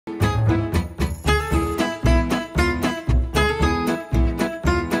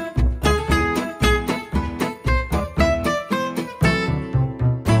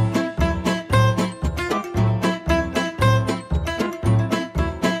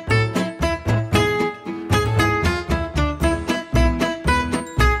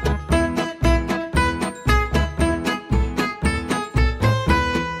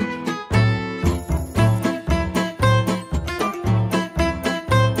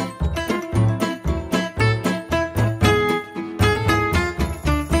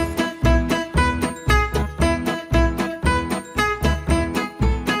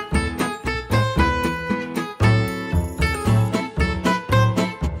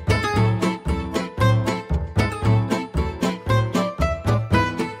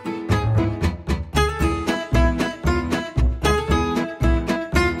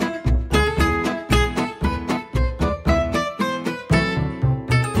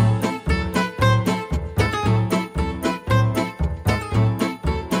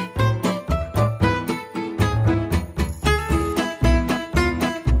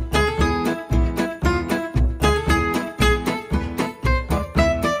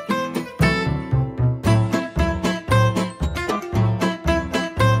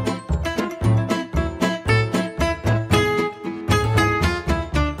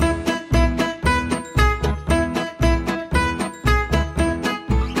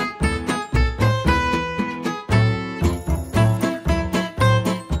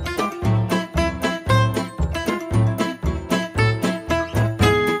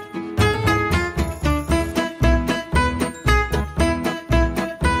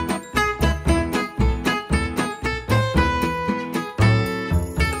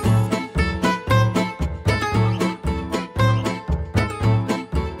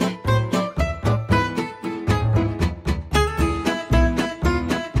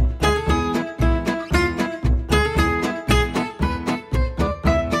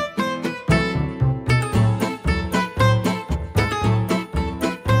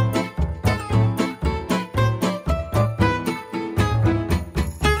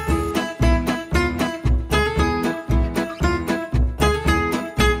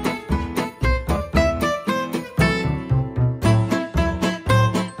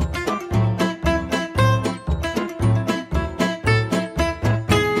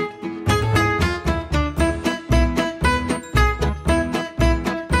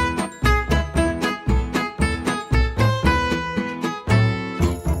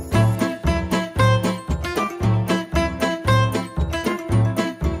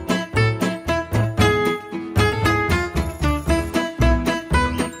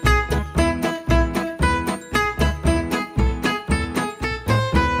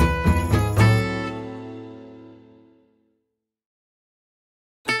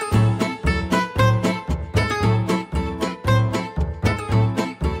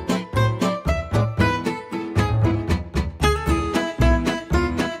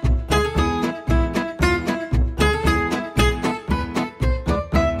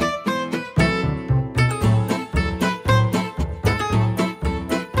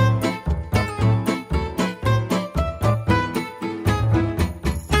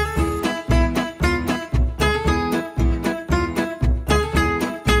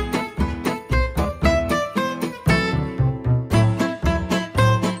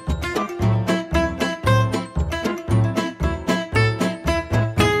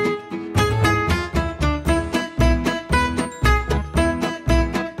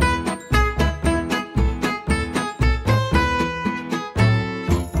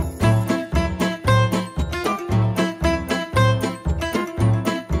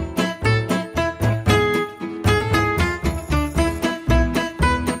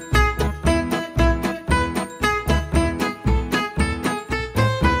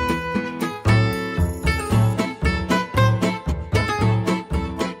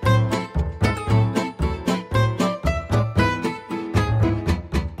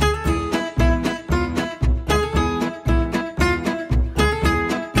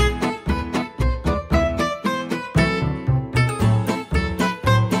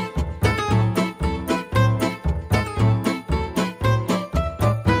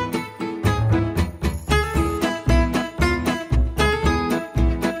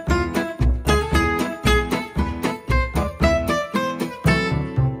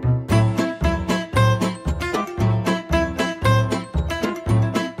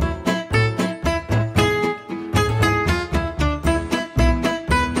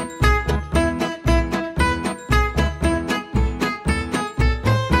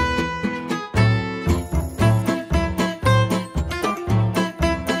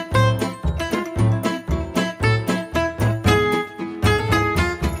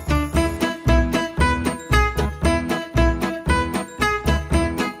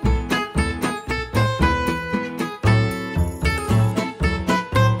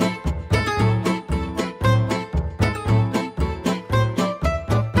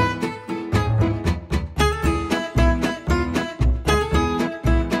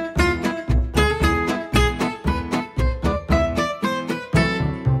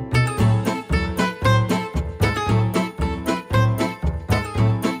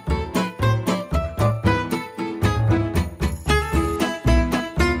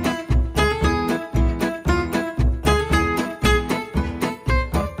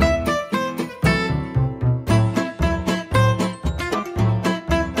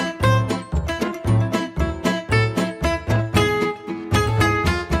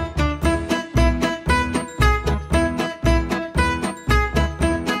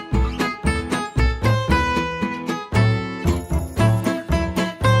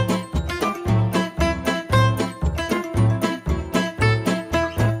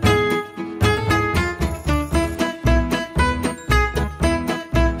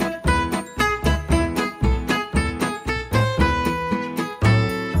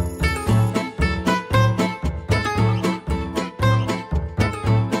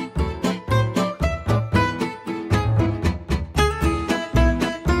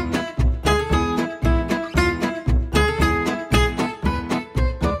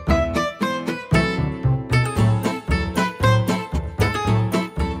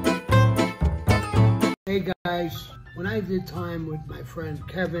I did time with my friend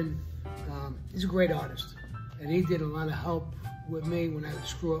Kevin, he's a great artist, and he did a lot of help with me when I would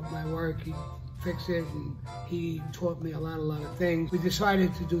screw up my work. He fixed it, and he taught me a lot of things. We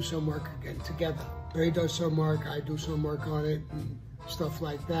decided to do some work again together. He does some work, I do some work on it, and stuff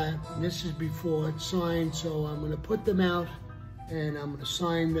like that. And this is before it's signed, so I'm gonna put them out, and I'm gonna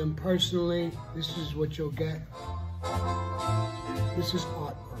sign them personally. This is what you'll get. This is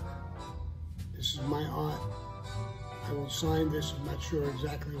artwork. This is my art. I will sign this, I'm not sure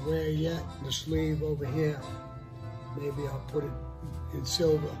exactly where yet. The sleeve over here, maybe I'll put it in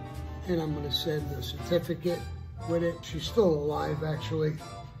silver. And I'm gonna send a certificate with it. She's still alive, actually.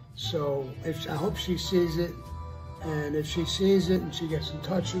 So I hope she sees it. And if she sees it and she gets in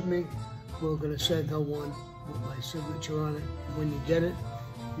touch with me, we're gonna send her one with my signature on it. When you get it,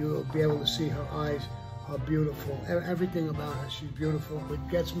 you'll be able to see her eyes are beautiful. Everything about her, she's beautiful. What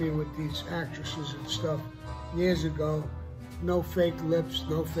gets me with these actresses and stuff, years ago, no fake lips,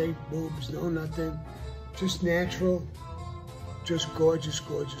 no fake boobs, no nothing. Just natural, just gorgeous,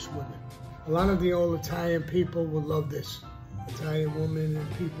 gorgeous women. A lot of the old Italian people will love this. Italian woman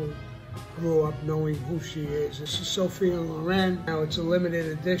and people grew up knowing who she is. This is Sophia Loren. Now it's a limited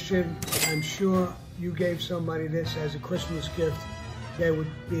edition. I'm sure you gave somebody this as a Christmas gift, they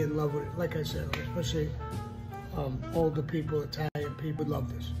would be in love with it. Like I said, especially older people, Italian people love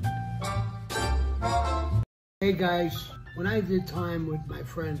this. Hey guys, when I did time with my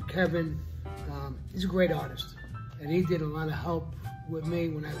friend Kevin, he's a great artist, and he did a lot of help with me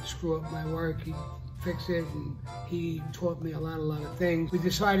when I would screw up my work. He fixed it, and he taught me a lot of things. We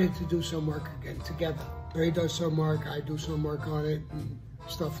decided to do some work again together. He does some work, I do some work on it, and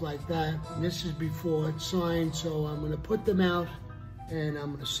stuff like that. And this is before it's signed, so I'm gonna put them out, and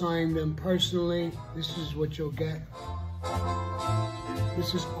I'm gonna sign them personally. This is what you'll get.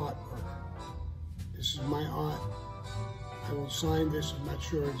 This is artwork. This is my art. I will sign this, I'm not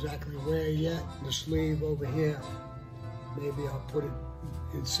sure exactly where yet. The sleeve over here, maybe I'll put it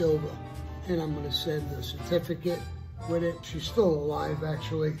in silver. And I'm gonna send a certificate with it. She's still alive,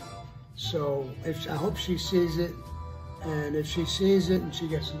 actually. So I hope she sees it. And if she sees it and she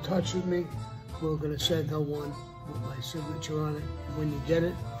gets in touch with me, we're gonna send her one with my signature on it. When you get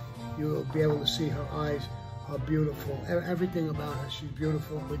it, you'll be able to see her eyes are beautiful. Everything about her, she's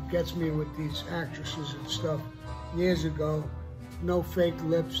beautiful. What gets me with these actresses and stuff, years ago, no fake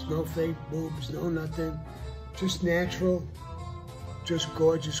lips, no fake boobs, no nothing. Just natural, just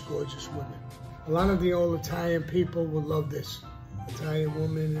gorgeous, gorgeous women. A lot of the old Italian people will love this. Italian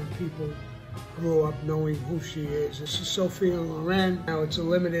woman and people grew up knowing who she is. This is Sophia Loren. Now it's a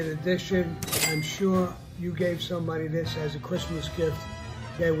limited edition. I'm sure you gave somebody this as a Christmas gift,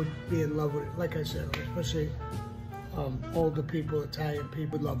 they would be in love with it. Like I said, especially older people, Italian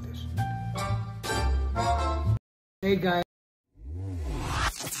people love this. Hey guys.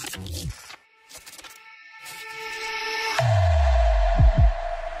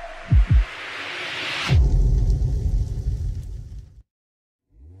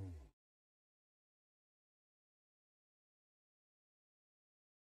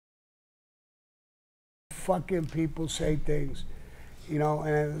 Fucking people say things, you know,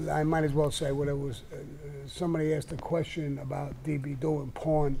 and I might as well say what it was. Somebody asked a question about DB doing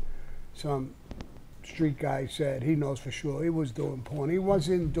porn. Some street guy said he knows for sure he was doing porn. He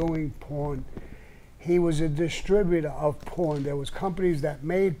wasn't doing porn. He was a distributor of porn. There was companies that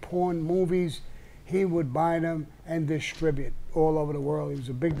made porn movies. He would buy them and distribute all over the world. He was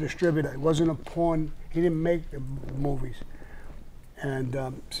a big distributor. It wasn't a porn. He didn't make the movies. And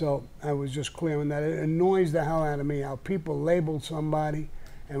so I was just clearing that. It annoys the hell out of me how people label somebody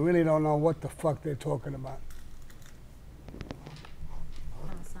and really don't know what the fuck they're talking about.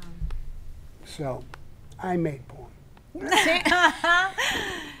 Awesome. So, I made porn.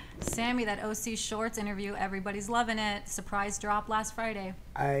 Sammy, that OC Shorts interview, everybody's loving it. Surprise drop last Friday.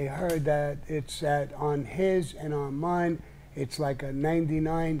 I heard that it's on his and on mine, it's like a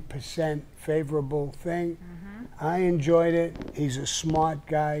 99% favorable thing. I enjoyed it. He's a smart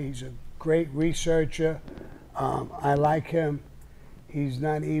guy. He's a great researcher. I like him. He's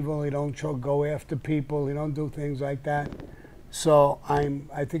not evil. He don't go after people. He don't do things like that. So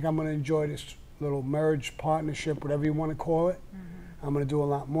I think I'm going to enjoy this little merge partnership, whatever you want to call it. I'm going to do a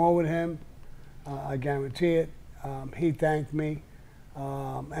lot more with him. I guarantee it. He thanked me,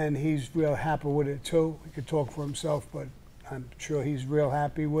 and he's real happy with it too. He could talk for himself, but I'm sure he's real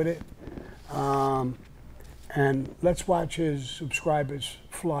happy with it. And let's watch his subscribers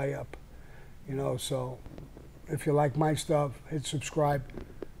fly up, you know. So if you like my stuff, hit subscribe.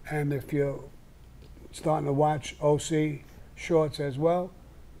 And if you're starting to watch OC Shorts as well,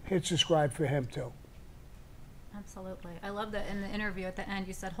 hit subscribe for him too. Absolutely. I love that in the interview at the end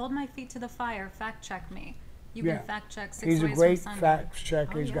you said, "Hold my feet to the fire, fact check me." You can fact check 6 He's ways a great from Sunday. fact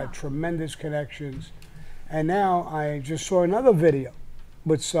checker. Oh, He's yeah. got tremendous connections. And now I just saw another video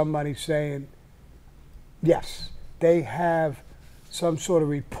with somebody saying, yes, they have some sort of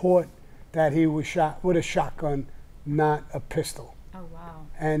report that he was shot with a shotgun, not a pistol. Oh, wow.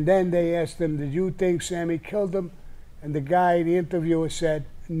 And then they asked him, did you think Sammy killed him? And the guy, the interviewer, said,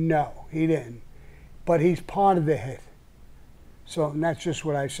 no, he didn't. But he's part of the hit. So and that's just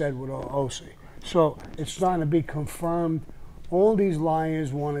what I said with OC. So it's starting to be confirmed. All these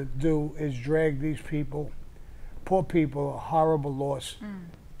liars want to do is drag these people, poor people, a horrible loss,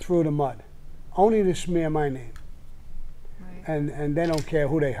 through the mud, only to smear my name. Right. And they don't care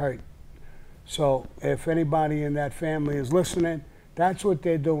who they hurt. So if anybody in that family is listening, that's what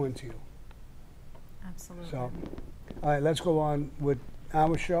they're doing to you. Absolutely. So, all right, let's go on with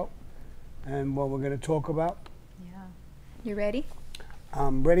our show and what we're going to talk about. Yeah. You ready?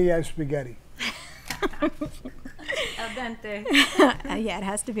 I'm ready as spaghetti. Al dente. Yeah, it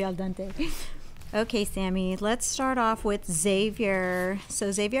has to be al dente. Okay, Sammy, let's start off with Xavier.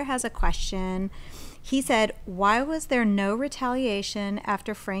 So Xavier has a question. He said, why was there no retaliation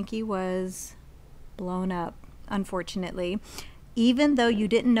after Frankie was blown up, unfortunately, even though you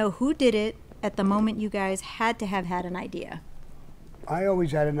didn't know who did it at the moment you guys had to have had an idea? I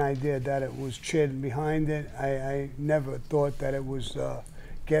always had an idea that it was Chid behind it. I never thought that it was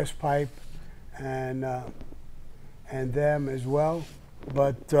Gas Pipe and them as well.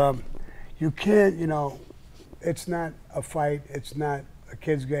 But you can't, you know, it's not a fight. It's not a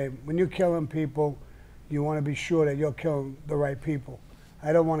kid's game. When you're killing people, you want to be sure that you're killing the right people.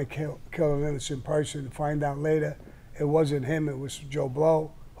 I don't want to kill an innocent person and find out later it wasn't him, it was Joe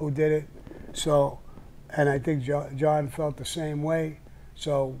Blow who did it. So, and I think John felt the same way,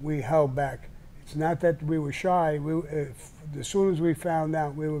 so we held back. It's not that we were shy. As soon as we found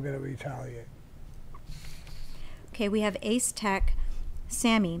out, we were going to retaliate. Okay, we have Ace Tech.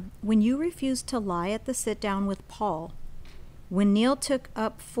 Sammy, when you refused to lie at the sit-down with Paul, when Neil took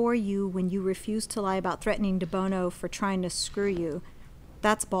up for you when you refused to lie about threatening DeBono for trying to screw you,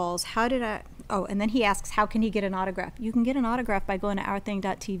 that's balls. How did I... Oh, and then he asks, how can he get an autograph? You can get an autograph by going to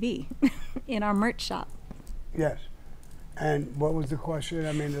ourthing.tv in our merch shop. Yes. And what was the question?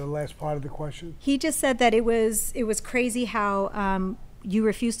 I mean, the last part of the question? He just said that it was crazy how you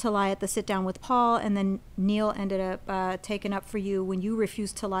refused to lie at the sit-down with Paul, and then Neil ended up taking up for you when you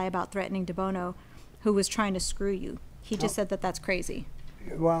refused to lie about threatening DeBono, who was trying to screw you. He just said that that's crazy.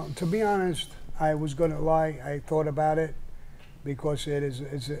 Well, to be honest, I was going to lie. I thought about it because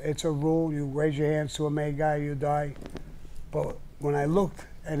it's a rule. You raise your hands to a May guy, you die. But when I looked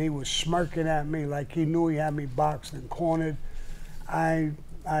and he was smirking at me like he knew he had me boxed and cornered, I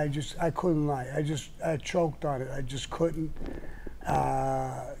couldn't lie. I choked on it. I just couldn't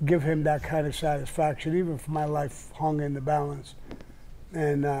give him that kind of satisfaction, even if my life hung in the balance.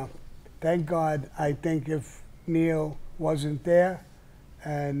 And thank God, I think if Neil wasn't there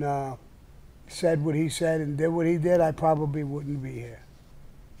and said what he said and did what he did, I probably wouldn't be here.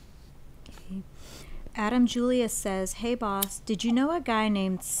 Okay. Adam Julius says, hey boss, did you know a guy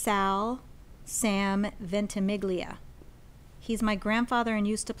named Sam Ventimiglia? He's my grandfather and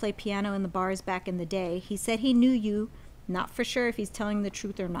used to play piano in the bars back in the day. He said he knew you, not for sure if he's telling the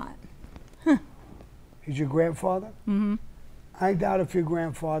truth or not. Huh. He's your grandfather? Mm-hmm. I doubt if your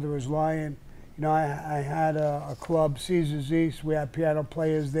grandfather is lying. You know, I had a club, Caesar's East. We had piano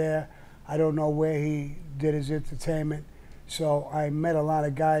players there. I don't know where he did his entertainment. So I met a lot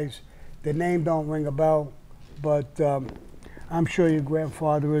of guys. The name don't ring a bell, but I'm sure your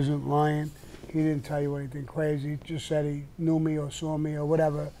grandfather isn't lying. He didn't tell you anything crazy. He just said he knew me or saw me or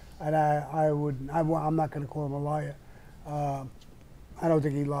whatever. And I'm not going to call him a liar. I don't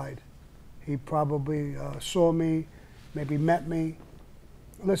think he lied. He probably saw me, maybe met me.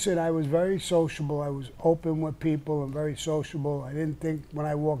 Listen, I was very sociable. I was open with people and very sociable. I didn't think when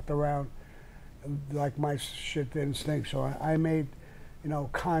I walked around like my shit didn't stink. So I made, you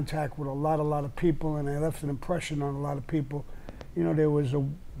know, contact with a lot of people, and I left an impression on a lot of people. You know, there was a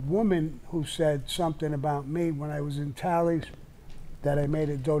woman who said something about me when I was in Tallies, that I made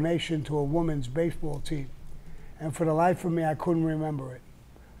a donation to a women's baseball team. And for the life of me, I couldn't remember it.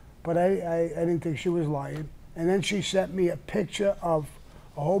 But I didn't think she was lying. And then she sent me a picture of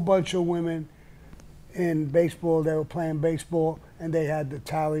a whole bunch of women in baseball. They were playing baseball, and they had the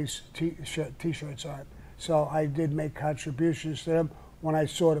Tallies t-shirts on. So I did make contributions to them. When I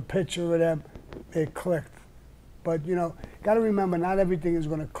saw the picture of them, it clicked. But, you know, got to remember, not everything is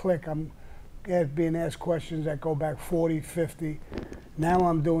going to click. being asked questions that go back 40, 50. Now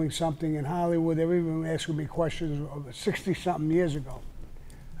I'm doing something in Hollywood. They're even asking me questions of 60-something years ago.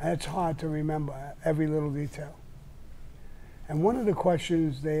 And it's hard to remember every little detail. And one of the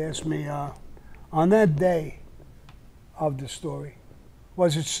questions they asked me, on that day of the story,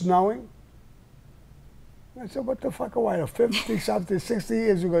 was it snowing? I said, what the fuck do I know? 50-something, 60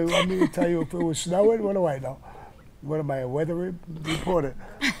 years ago, you want me to tell you if it was snowing? What do I know? What am I, a weather reporter?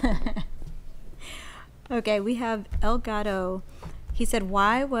 Okay, we have El Gato. He said,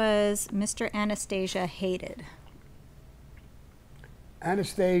 why was Mr. Anastasia hated?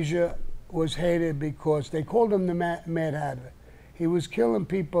 Anastasia was hated because they called him the Mad Hatter. He was killing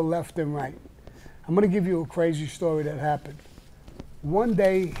people left and right. I'm going to give you a crazy story that happened. One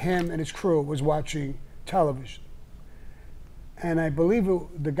day, him and his crew was watching television. And I believe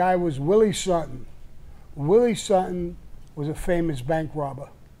the guy was Willie Sutton. Willie Sutton was a famous bank robber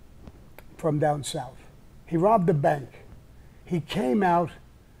from down south. He robbed a bank. He came out,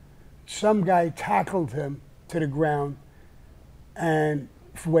 some guy tackled him to the ground and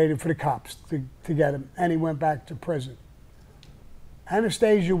waited for the cops to get him, and he went back to prison.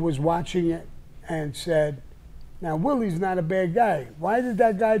 Anastasia was watching it and said, now Willie's not a bad guy. Why did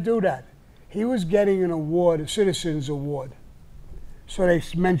that guy do that? He was getting an award, a citizen's award. So they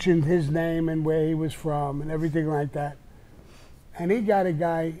mentioned his name and where he was from and everything like that. And he got a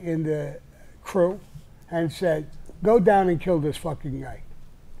guy in the crew and said, go down and kill this fucking guy.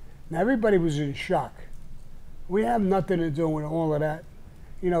 Now everybody was in shock. We have nothing to do with all of that.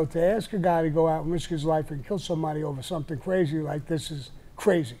 You know, to ask a guy to go out and risk his life and kill somebody over something crazy like this is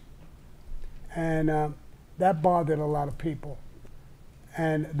crazy. And that bothered a lot of people.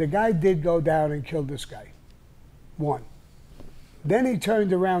 And the guy did go down and kill this guy. One. Then he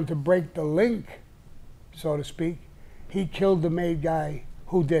turned around to break the link, so to speak. He killed the maid guy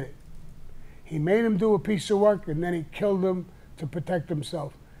who did it. He made him do a piece of work, and then he killed him to protect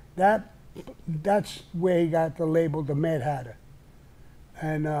himself. That's where he got the label, the Mad Hatter.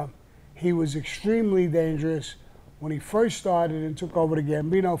 And he was extremely dangerous. When he first started and took over the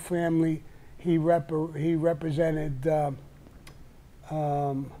Gambino family, he represented, I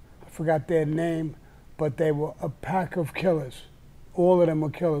forgot their name, but they were a pack of killers. All of them were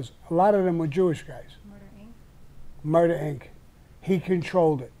killers. A lot of them were Jewish guys. Murder Inc. Murder Inc. He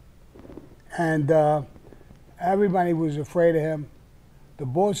controlled it. And everybody was afraid of him. The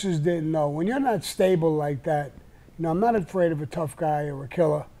bosses didn't know. When you're not stable like that, you know, I'm not afraid of a tough guy or a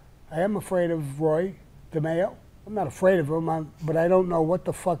killer. I am afraid of Roy DeMeo. I'm not afraid of him, but I don't know what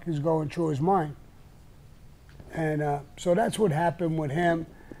the fuck is going through his mind. And so that's what happened with him.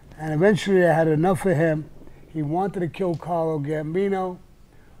 And eventually I had enough of him. He wanted to kill Carlo Gambino,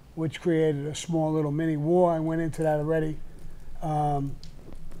 which created a small little mini war. I went into that already. And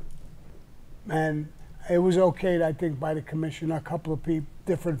it was okayed, I think, by the commissioner. A couple of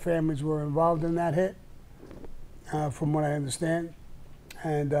different families were involved in that hit, from what I understand.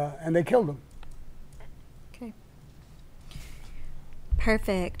 And they killed him. Okay.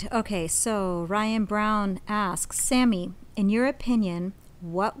 Perfect. Okay, so Ryan Brown asks, Sammy, in your opinion,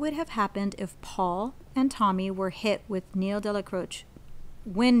 what would have happened if Paul and Tommy were hit with Neil Delacroix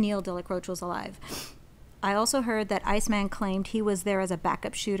when Neil Delacroix was alive? I also heard that Iceman claimed he was there as a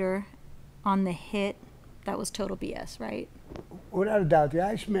backup shooter on the hit. That was total BS, right? Without a doubt, the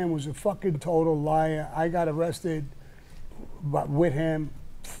Iceman was a fucking total liar. I got arrested with him,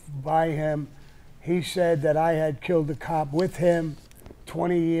 by him. He said that I had killed a cop with him,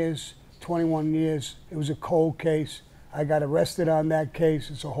 20 years, 21 years. It was a cold case. I got arrested on that case.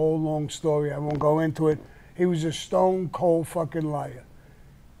 It's a whole long story. I won't go into it. He was a stone cold fucking liar.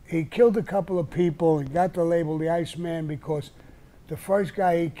 He killed a couple of people. He got the label the Iceman because the first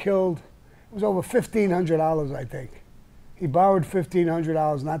guy he killed, it was over $1,500, I think. He borrowed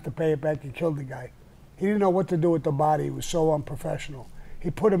 $1,500 not to pay it back. He killed the guy. He didn't know what to do with the body. He was so unprofessional.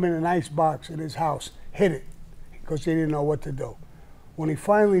 He put him in an ice box in his house, hid it, because he didn't know what to do. When he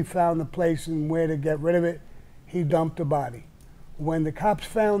finally found the place and where to get rid of it, he dumped the body. When the cops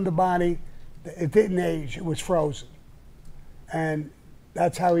found the body, it didn't age. It was frozen. And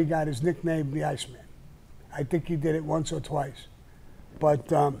that's how he got his nickname, the Iceman. I think he did it once or twice.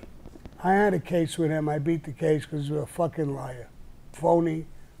 But I had a case with him. I beat the case because he was a fucking liar. Phony,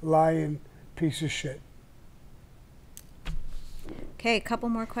 lying, piece of shit. Okay, a couple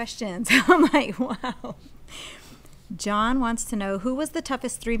more questions. I'm like, wow. John wants to know, who was the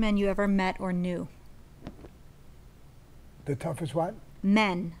toughest 3 men you ever met or knew? The toughest what?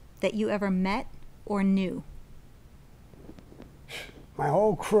 Men that you ever met or knew. My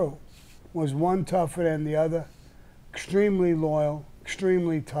whole crew was one tougher than the other. Extremely loyal,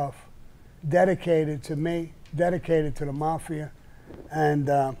 extremely tough. dedicated to me, dedicated to the mafia, and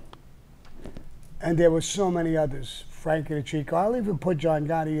there were so many others. Frankie the Chico. I'll even put John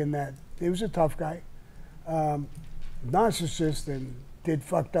Gotti in that. He was a tough guy, narcissist, and did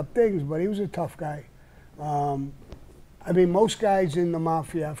fucked up things, but he was a tough guy. I mean, most guys in the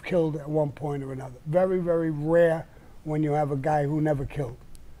mafia have killed at one point or another. Very, very rare when you have a guy who never killed.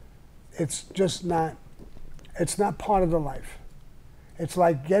 It's just not, it's not part of the life. It's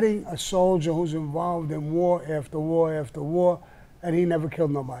like getting a soldier who's involved in war after war after war, and he never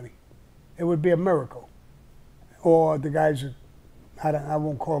killed nobody. It would be a miracle. Or the guys, I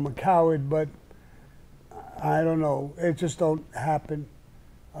won't call him a coward, but I don't know. It just don't happen.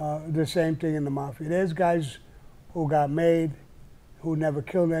 The same thing in the mafia. There's guys who got made, who never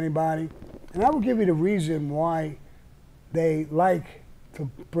killed anybody. And I will give you the reason why they like to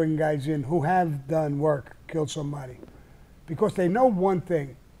bring guys in who have done work, killed somebody. Because they know one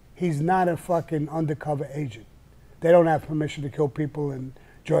thing, he's not a fucking undercover agent. They don't have permission to kill people and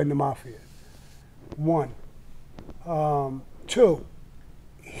join the mafia. One. Two,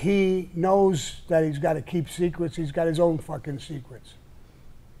 he knows that he's got to keep secrets. He's got his own fucking secrets.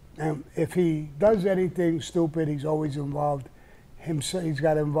 And if he does anything stupid, he's always involved. He's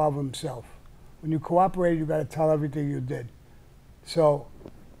got to involve himself. When you cooperate, you've got to tell everything you did. So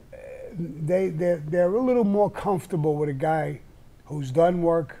they're a little more comfortable with a guy who's done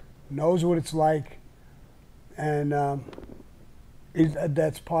work, knows what it's like, and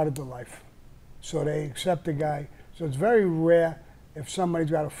that's part of the life. So they accept the guy. So it's very rare if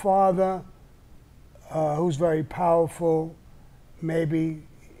somebody's got a father who's very powerful, maybe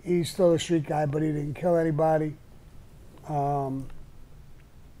he's still a street guy, but he didn't kill anybody. You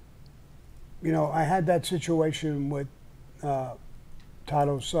know, I had that situation with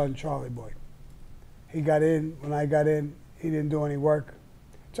Tato's son, Charlie Boy. He got in. When I got in, he didn't do any work.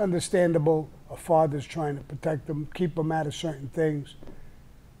 It's understandable. A father's trying to protect them, keep them out of certain things.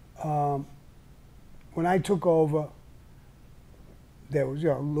 When I took over, there was, you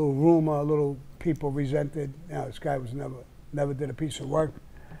know, a little rumor, a little people resented. You know, this guy was never did a piece of work.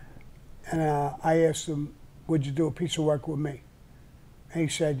 And I asked him, would you do a piece of work with me? And he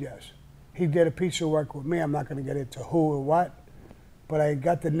said yes. He did a piece of work with me. I'm not going to get into who or what. But I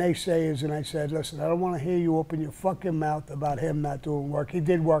got the naysayers and I said, listen, I don't want to hear you open your fucking mouth about him not doing work. He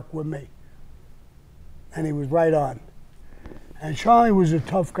did work with me. And he was right on. And Charlie was a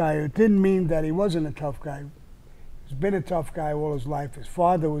tough guy. It didn't mean that he wasn't a tough guy. He's been a tough guy all his life. His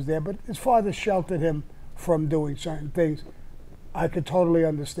father was there, but his father sheltered him from doing certain things. I could totally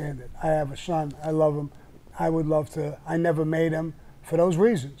understand it. I have a son. I love him. I would love to. I never made him for those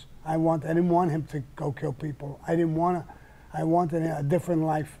reasons. I didn't want him to go kill people. I wanted a different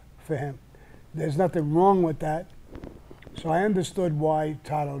life for him. There's nothing wrong with that. So I understood why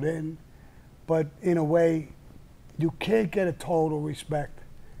Tato didn't. But in a way, you can't get a total respect.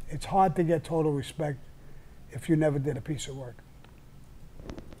 It's hard to get total respect if you never did a piece of work.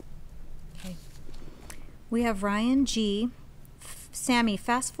 Okay. We have Ryan G. Sammy,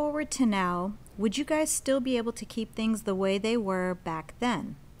 fast forward to now. Would you guys still be able to keep things the way they were back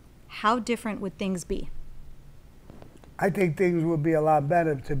then? How different would things be? I think things would be a lot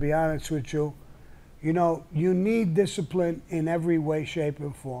better, to be honest with you. You know, you need discipline in every way, shape,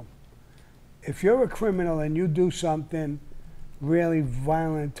 and form. If you're a criminal and you do something really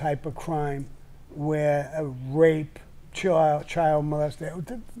violent type of crime, where a rape, child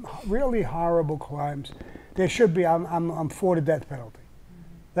molestation, really horrible crimes, there should be, I'm for the death penalty.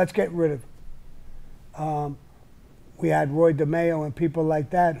 Let's get rid of it. We had Roy DeMeo and people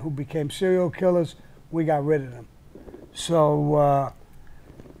like that who became serial killers. We got rid of them. So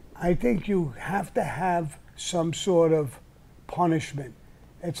I think you have to have some sort of punishment.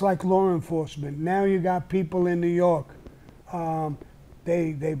 It's like law enforcement. Now you got people in New York.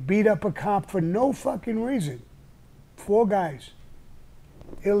 They beat up a cop for no fucking reason. 4 guys,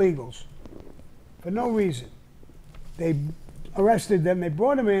 illegals, for no reason. They arrested them, they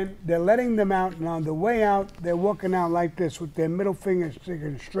brought them in, they're letting them out, and on the way out, they're walking out like this with their middle fingers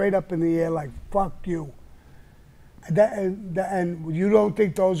sticking straight up in the air like, fuck you. And you don't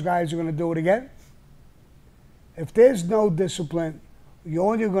think those guys are going to do it again? If there's no discipline,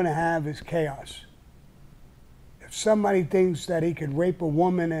 all you're going to have is chaos. If somebody thinks that he could rape a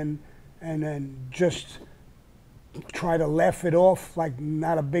woman and then just try to laugh it off like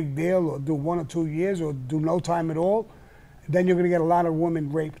not a big deal, or do 1 or 2 years, or do no time at all, then you're going to get a lot of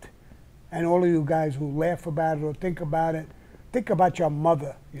women raped. And all of you guys who laugh about it or think about it, think about your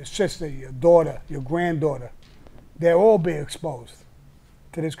mother, your sister, your daughter, your granddaughter. They'll all be exposed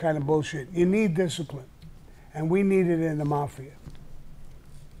to this kind of bullshit. You need discipline. And we need it in the mafia.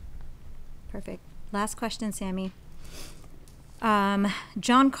 Perfect. Last question, Sammy.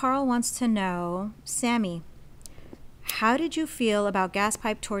 John Carl wants to know, Sammy, how did you feel about gas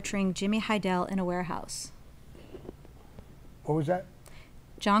pipe torturing Jimmy Heidel in a warehouse? What was that?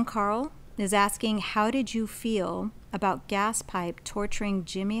 John Carl is asking, how did you feel about gas pipe torturing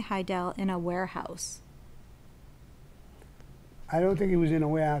Jimmy Heidel in a warehouse? I don't think he was in a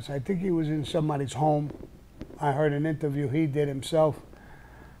warehouse. I think he was in somebody's home. I heard an interview he did himself.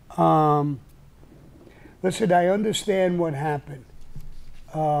 Listen, I understand what happened.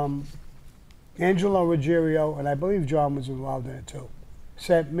 Angelo Ruggiero, and I believe John was involved in it too,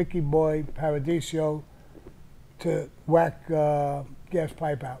 sent Mickey Boy Paradiso to whack gas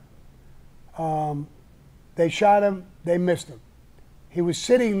pipe out. They shot him, they missed him. He was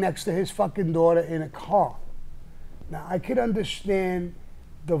sitting next to his fucking daughter in a car. Now, I could understand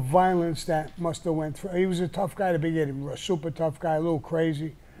the violence that must have went through. He was a tough guy to begin. He was a super tough guy, a little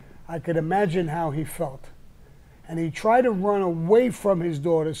crazy. I could imagine how he felt. And he tried to run away from his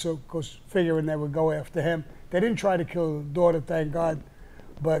daughter, so, because figuring they would go after him. They didn't try to kill the daughter, thank God.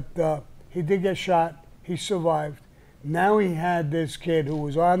 But he did get shot. He survived. Now he had this kid who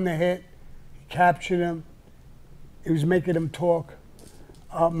was on the hit. He captured him. He was making him talk.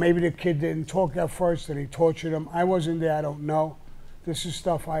 Maybe the kid didn't talk at first and he tortured him. I wasn't there, I don't know. This is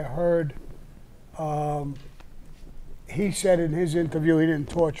stuff I heard. He said in his interview he didn't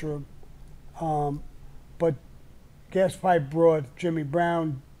torture him. But gas pipe brought Jimmy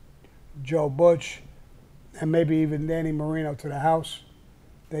Brown, Joe Butch, and maybe even Danny Marino to the house.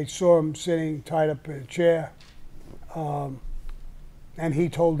 They saw him sitting tied up in a chair. And he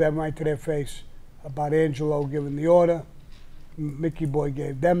told them right to their face about Angelo giving the order. Mickey Boy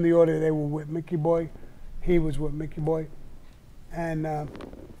gave them the order. They were with Mickey Boy. He was with Mickey Boy. And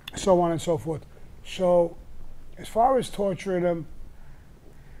so on and so forth. So as far as torturing him,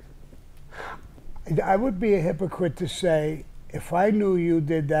 I would be a hypocrite to say, if I knew you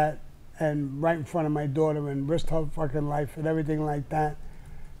did that and right in front of my daughter and risked her fucking life and everything like that,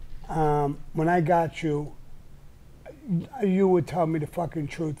 when I got you, you would tell me the fucking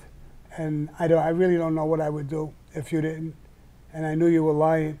truth. And I really don't know what I would do if you didn't. And I knew you were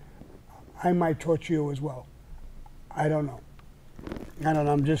lying. I might torture you as well. I don't know.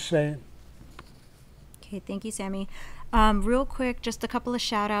 I'm just saying. Okay, thank you, Sammy. Real quick, just a couple of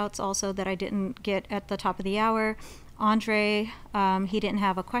shout outs also that I didn't get at the top of the hour. Andre, he didn't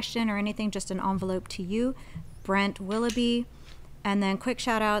have a question or anything, just an envelope to you. Brent Willoughby. And then quick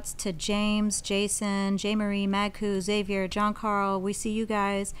shout outs to James, Jason, J. Marie, Magku, Xavier, John Carl. We see you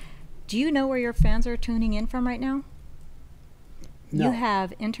guys. Do you know where your fans are tuning in from right now? No. You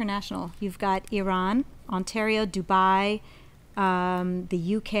have international. You've got Iran, Ontario, Dubai,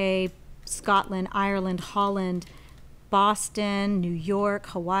 the UK, Scotland, Ireland, Holland, Boston, New York,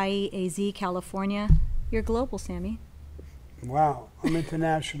 Hawaii, AZ, California. You're global, Sammy. Wow, I'm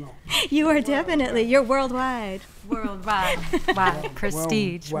international. You are definitely. You're worldwide. Worldwide. Wow.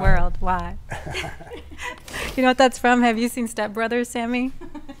 Prestige. Worldwide. Worldwide. You know what that's from? Have you seen Step Brothers, Sammy?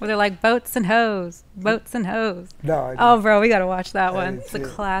 Where they're like boats and hoes. Boats and hoes. No. Oh, bro, we got to watch that one. It's a it.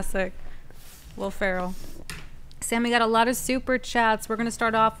 classic. Will Ferrell. Sammy got a lot of super chats. We're going to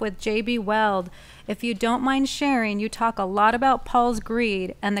start off with JB Weld. If you don't mind sharing, you talk a lot about Paul's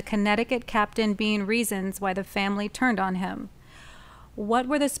greed and the Connecticut captain being reasons why the family turned on him. What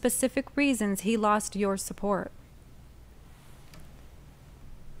were the specific reasons he lost your support?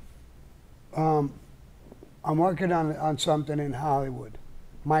 I'm working on something in Hollywood.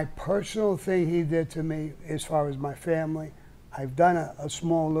 My personal thing he did to me as far as my family, I've done a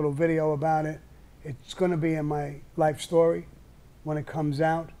small little video about it. It's going to be in my life story when it comes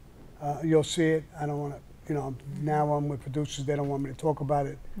out. You'll see it. I don't want to, now I'm with producers. They don't want me to talk about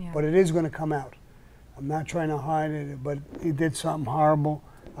it. Yeah. But it is going to come out. I'm not trying to hide it, but he did something horrible.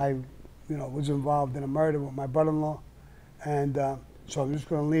 I, was involved in a murder with my brother-in-law. And so I'm just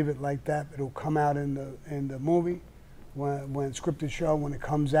going to leave it like that. It'll come out in the movie, when scripted show, when it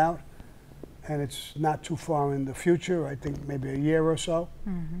comes out. And it's not too far in the future. I think maybe a year or so,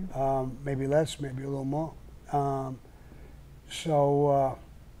 maybe less, maybe a little more. So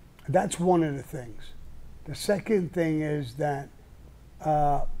that's one of the things. The second thing is that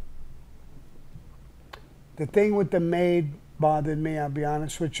the thing with the maid bothered me, I'll be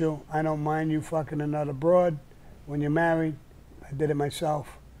honest with you. I don't mind you fucking another broad when you're married. I did it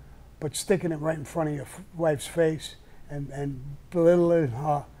myself. But sticking it right in front of your wife's face and belittling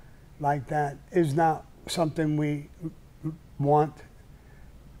her like that is not something we want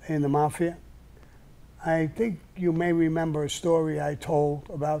in the mafia. I think you may remember a story I told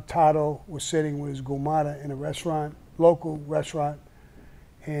about Tato was sitting with his gumata in a restaurant, local restaurant,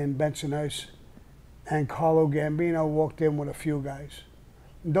 in Bensonhurst, and Carlo Gambino walked in with a few guys.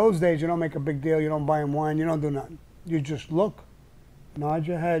 In those days, you don't make a big deal. You don't buy him wine. You don't do nothing. You just look, nod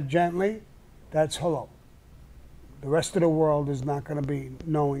your head gently. That's hello. The rest of the world is not going to be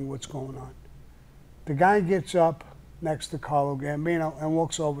knowing what's going on. The guy gets up next to Carlo Gambino and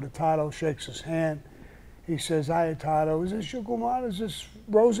walks over to Tato, shakes his hand. He says, "Hi, Tato. Is this your Kumar? Is this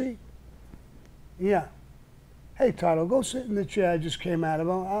Rosie?" "Yeah." "Hey, Tato, go sit in the chair I just came out of.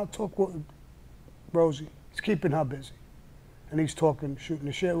 I'll talk with Rosie." He's keeping her busy. And he's talking, shooting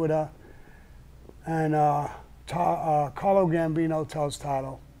the shit with her. And Carlo Gambino tells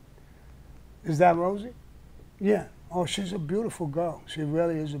Tato, "Is that Rosie?" "Yeah." "Oh, she's a beautiful girl. She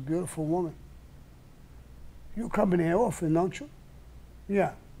really is a beautiful woman." "You come in here often, don't you?"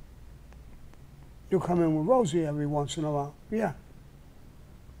 "Yeah." "You come in with Rosie every once in a while?" "Yeah."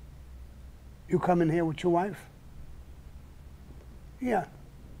 "You come in here with your wife?" "Yeah."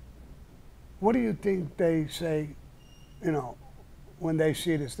 What do you think they say, you know, when they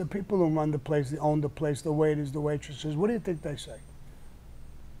see this? The people who run the place, they own the place, the waiters, the waitresses, what do you think they say?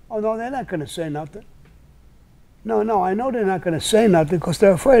 "Oh, no, they're not going to say nothing." No, I know they're not going to say nothing because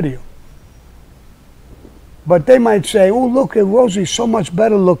they're afraid of you. But they might say, "Oh, look, Rosie's so much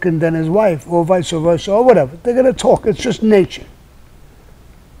better looking than his wife," or vice versa, or whatever. They're going to talk. It's just nature.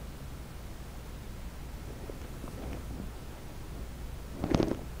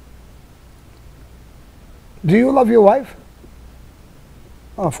 Do you love your wife?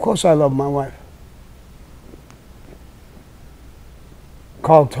 "Oh, of course I love my wife."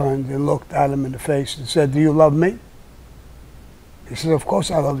 Carl turned and looked at him in the face and said, "Do you love me?" He said, "Of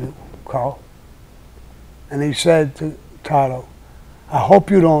course I love you, Carl." And he said to Tato, "I hope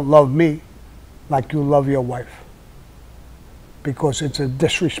you don't love me like you love your wife, because it's a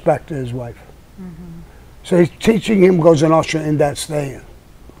disrespect to his wife." Mm-hmm. So he's teaching him, goes and usher in that staying.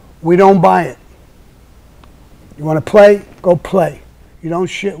 We don't buy it. You want to play? Go play. You don't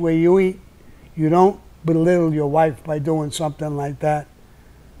shit where you eat. You don't belittle your wife by doing something like that.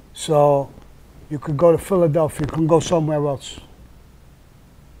 So you could go to Philadelphia. You can go somewhere else.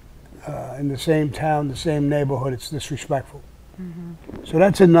 In the same town, the same neighborhood, it's disrespectful. Mm-hmm. So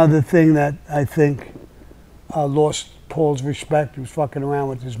that's another thing that I think lost Paul's respect. He was fucking around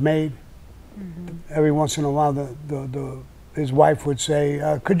with his maid. Mm-hmm. Every once in a while, his wife would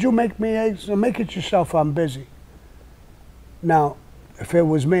say, "Could you make me eggs? Make it yourself, I'm busy." Now, if it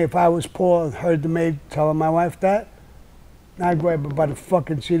was me, if I was Paul and heard the maid telling my wife that, I'd grab her by the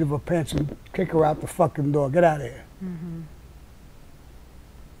fucking seat of her pants and kick her out the fucking door. Get out of here. Mm-hmm.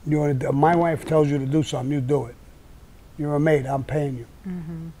 You want to, my wife tells you to do something, you do it. You're a maid, I'm paying you.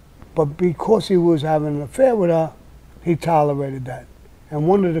 Mm-hmm. But because he was having an affair with her, he tolerated that. And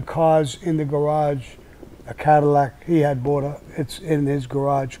one of the cars in the garage, a Cadillac, he had bought her, it's in his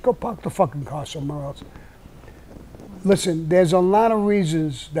garage. Go park the fucking car somewhere else. Listen, there's a lot of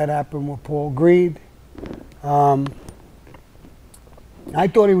reasons that happened with Paul. Greed. I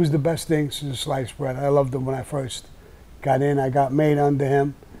thought he was the best thing since sliced bread. I loved him when I first got in. I got made under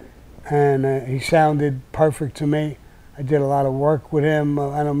him, and he sounded perfect to me. I did a lot of work with him.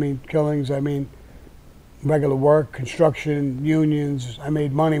 I don't mean killings. I mean regular work, construction, unions. I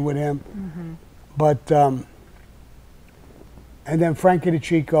made money with him. Mm-hmm. But, and then Frankie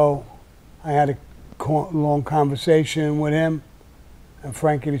DeChico, I had a long conversation with him, and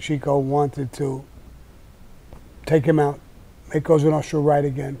Frankie DeChico wanted to take him out, make Cosa Nostra right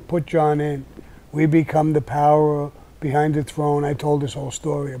again, put John in. We become the power behind the throne. I told this whole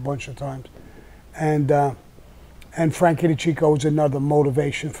story a bunch of times. And Frankie DeChico was another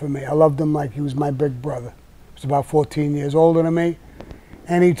motivation for me. I loved him like he was my big brother. He was about 14 years older than me.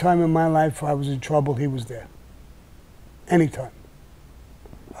 Anytime in my life I was in trouble, he was there. Anytime.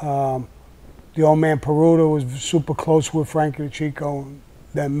 The old man Peruta was super close with Frankie DeChico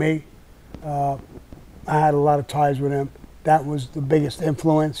than me. I had a lot of ties with him. That was the biggest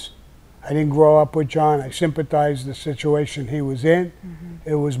influence. I didn't grow up with John. I sympathized the situation he was in. Mm-hmm.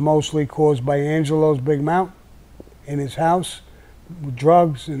 It was mostly caused by Angelo's big mouth in his house, with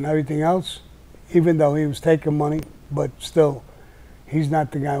drugs and everything else, even though he was taking money, but still, he's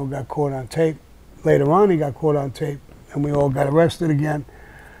not the guy who got caught on tape. Later on, he got caught on tape, and we all got arrested again.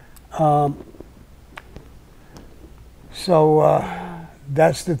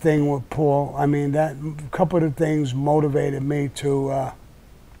 That's the thing with Paul. I mean, that a couple of things motivated me to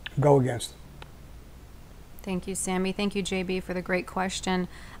go against him. Thank you, Sammy. Thank you, JB, for the great question.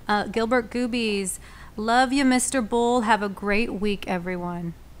 Gilbert Goobies, love you, Mr. Bull. Have a great week,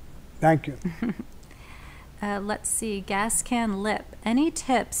 everyone. Thank you. Let's see, Gas Can Lip. Any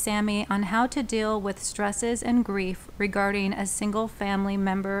tips, Sammy, on how to deal with stresses and grief regarding a single family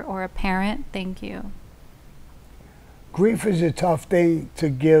member or a parent? Thank you. Grief is a tough thing to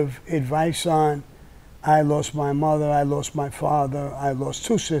give advice on. I lost my mother, I lost my father, I lost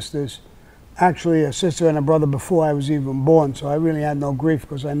 2 sisters. Actually, a sister and a brother before I was even born, so I really had no grief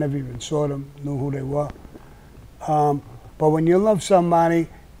because I never even saw them, knew who they were. But when you love somebody,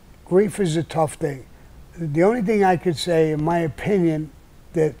 grief is a tough thing. The only thing I could say, in my opinion,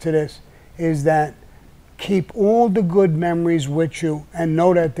 to this, is that keep all the good memories with you and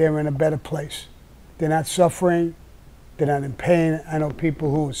know that they're in a better place. They're not suffering, they're not in pain. I know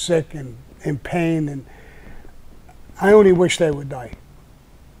people who are sick and in pain, and I only wish they would die.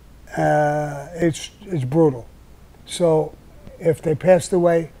 It's brutal. So if they passed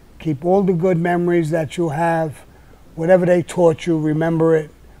away, keep all the good memories that you have. Whatever they taught you, remember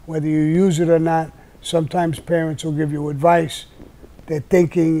it, whether you use it or not. Sometimes parents will give you advice. They're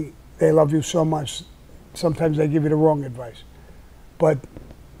thinking they love you so much. Sometimes they give you the wrong advice. But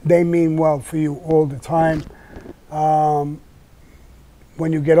they mean well for you all the time.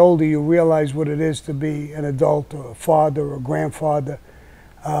 When you get older, you realize what it is to be an adult or a father or a grandfather.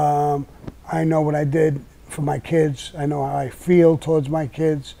 I know what I did for my kids. I know how I feel towards my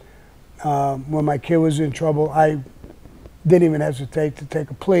kids. When my kid was in trouble, I didn't even hesitate to take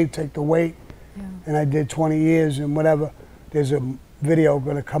a plea, take the weight. Yeah. And I did 20 years and whatever. There's a video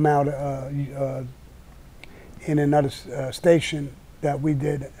going to come out in another station that we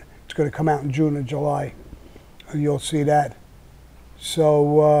did. It's going to come out in June or July. You'll see that.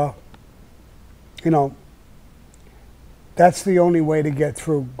 So, you know, that's the only way to get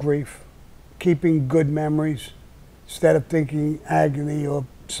through grief. Keeping good memories instead of thinking agony or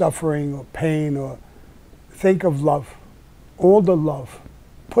suffering or pain, or think of love. All the love.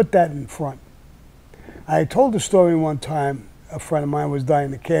 Put that in front. I told a story one time. A friend of mine was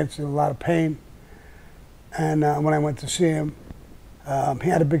dying of cancer, a lot of pain. And when I went to see him, he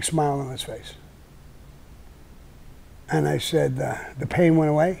had a big smile on his face. And I said, the pain went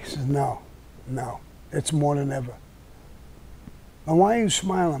away? He says, no, it's more than ever. And why are you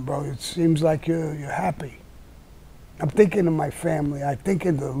smiling, bro? It seems like you're happy. I'm thinking of my family. I think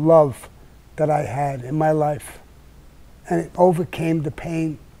of the love that I had in my life. And it overcame the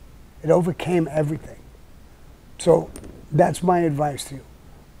pain. It overcame everything. So that's my advice to you.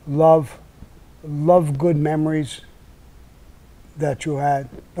 Love good memories that you had.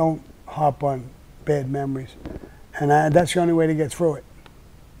 Don't hop on bad memories. And that's the only way to get through it.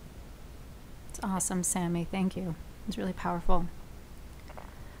 It's awesome, Sammy. Thank you. It's really powerful.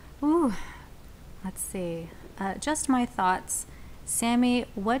 Ooh, let's see. Just my thoughts. Sammy,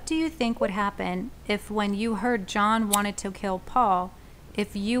 what do you think would happen if when you heard John wanted to kill Paul,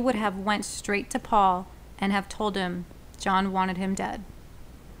 if you would have went straight to Paul and have told him John wanted him dead?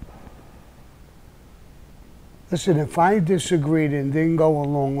 Listen, if I disagreed and didn't go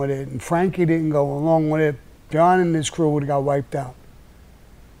along with it, and Frankie didn't go along with it, John and his crew would have got wiped out.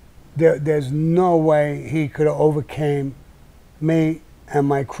 There's no way he could have overcame me and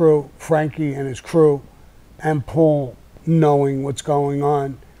my crew, Frankie and his crew, and Paul knowing what's going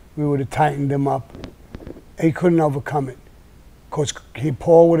on. We would have tightened him up. He couldn't overcome it. Because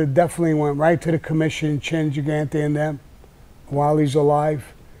Paul would have definitely went right to the commission, Chin Gigante and them, while he's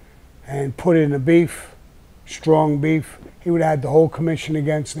alive, and put in a beef, strong beef. He would have had the whole commission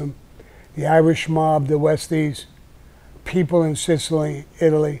against him. The Irish mob, the Westies, people in Sicily,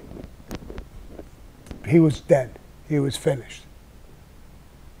 Italy. He was dead. He was finished.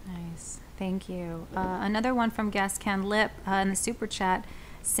 Nice. Thank you. Another one from Gas Can Lip in the super chat.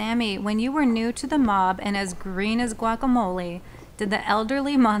 Sammy, when you were new to the mob and as green as guacamole, did the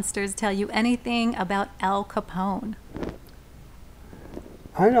elderly monsters tell you anything about Al Capone?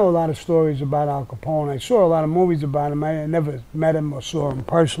 I know a lot of stories about Al Capone. I saw a lot of movies about him. I never met him or saw him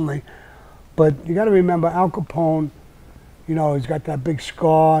personally. But you got to remember, Al Capone, you know, he's got that big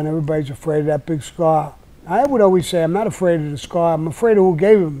scar and everybody's afraid of that big scar. I would always say, I'm not afraid of the scar. I'm afraid of who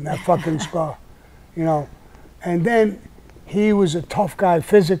gave him that fucking scar, you know. And then he was a tough guy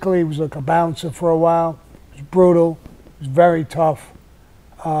physically. He was like a bouncer for a while. He was brutal. He was very tough.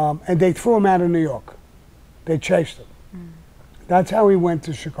 And they threw him out of New York. They chased him. That's how he went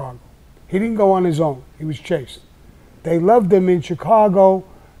to Chicago. He didn't go on his own. He was chased. They loved him in Chicago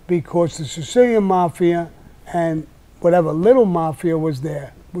because the Sicilian Mafia and whatever little mafia was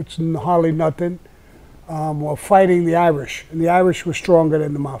there, which is hardly nothing, were fighting the Irish. And the Irish were stronger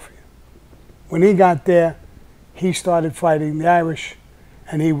than the Mafia. When he got there, he started fighting the Irish,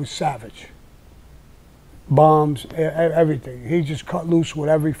 and he was savage. Bombs, everything. He just cut loose with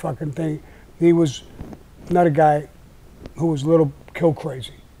every fucking thing. He was another guy who was a little kill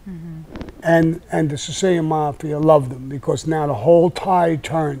crazy. And the Sicilian Mafia loved him because now the whole tide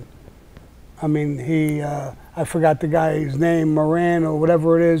turned. I mean, I forgot the guy's name, Moran or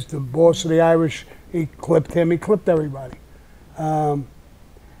whatever it is, the boss of the Irish, he clipped him, he clipped everybody. And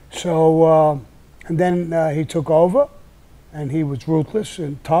then he took over, and he was ruthless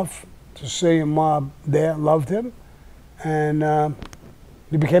and tough. The Sicilian mob there loved him, and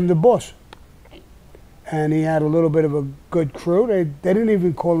he became the boss. And he had a little bit of a good crew. They didn't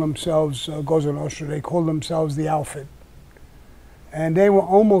even call themselves Cosa Nostra, they called themselves the Outfit. And they were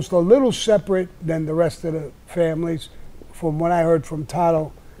almost a little separate than the rest of the families, from what I heard from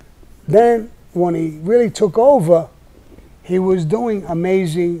Tato. Then, when he really took over, he was doing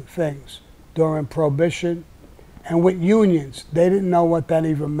amazing things during Prohibition and with unions. They didn't know what that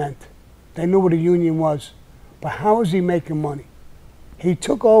even meant. They knew what a union was, but how was he making money? He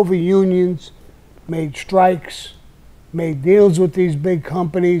took over unions, made strikes, made deals with these big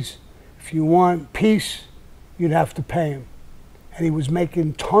companies. If you want peace, you'd have to pay him. And he was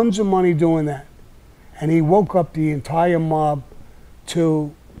making tons of money doing that. And he woke up the entire mob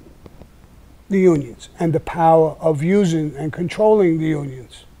to the unions and the power of using and controlling the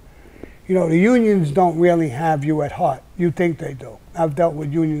unions. You know, the unions don't really have you at heart. You think they do. I've dealt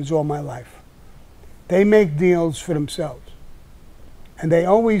with unions all my life. They make deals for themselves. And they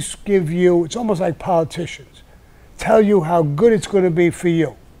always give you, it's almost like politicians, tell you how good it's going to be for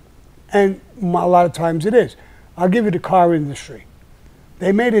you. And a lot of times it is. I'll give you the car industry.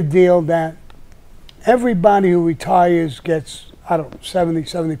 They made a deal that everybody who retires gets, I don't know, 70,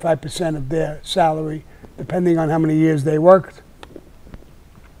 75% of their salary, depending on how many years they worked.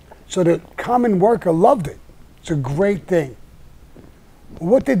 So the common worker loved it. It's a great thing.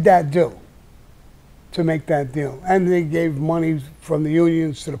 What did that do to make that deal? And they gave money from the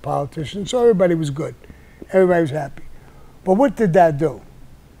unions to the politicians, so everybody was good. Everybody was happy. But what did that do?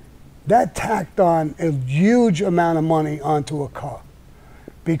 That tacked on a huge amount of money onto a car.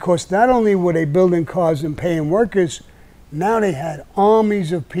 Because not only were they building cars and paying workers, now they had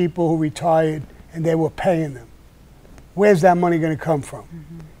armies of people who retired and they were paying them. Where's that money going to come from?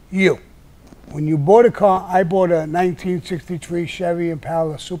 You. When you bought a car, I bought a 1963 Chevy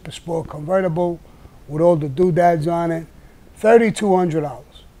Impala Super Sport convertible with all the doodads on it, $3,200.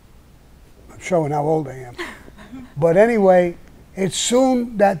 I'm showing how old I am. But anyway, it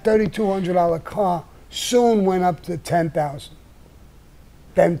soon, that $3,200 car soon went up to $10,000,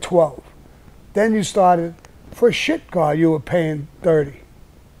 then $12,000. Then you started, for a shit car, you were paying $30,000.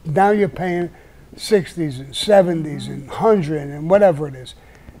 Now you're paying $60,000 and $70,000 and $100,000 and whatever it is.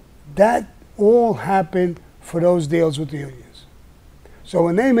 That all happened for those deals with the unions. So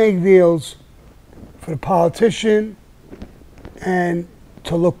when they make deals for the politician and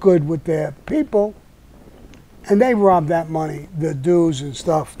to look good with their people, and they robbed that money, the dues and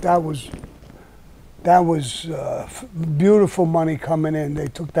stuff, that was beautiful money coming in. They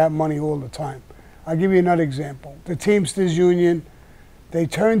took that money all the time. I'll give you another example. The Teamsters Union, they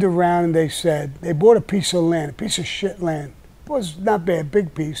turned around and they said, they bought a piece of land, a piece of shit land. It was not bad,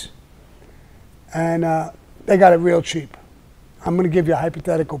 big piece. And they got it real cheap. I'm going to give you a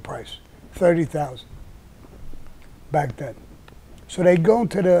hypothetical price, $30,000 back then. So they go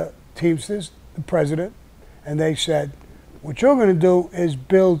to the Teamsters, the president, and they said, what you're going to do is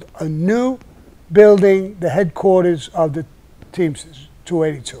build a new building, the headquarters of the Teamsters,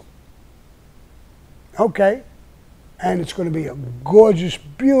 282. Okay. And it's going to be a gorgeous,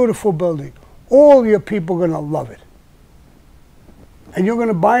 beautiful building. All your people are going to love it. And you're going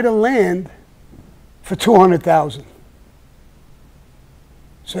to buy the land for $200,000.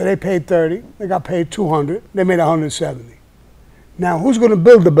 So they paid $30,000, they got paid $200,000, they made $170,000. Now, who's going to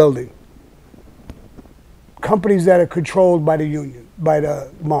build the building? Companies that are controlled by the union, by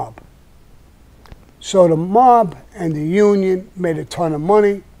the mob. So the mob and the union made a ton of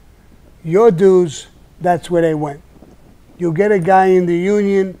money. Your dues, that's where they went. You get a guy in the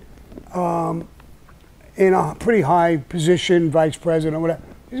union in a pretty high position, vice president or whatever.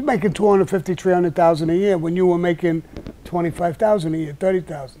 He's making $250,000, $300,000 a year when you were making $25,000 a year,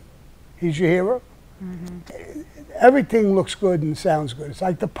 $30,000. He's your hero. Everything looks good and sounds good. It's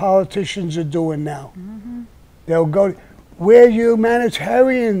like the politicians are doing now. They'll go, we're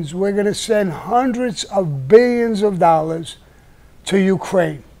humanitarians. We're going to send hundreds of billions of dollars to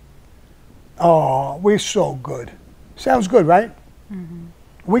Ukraine. Oh, we're so good. Sounds good, right?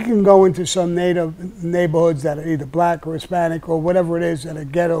 We can go into some native neighborhoods that are either black or Hispanic or whatever it is that are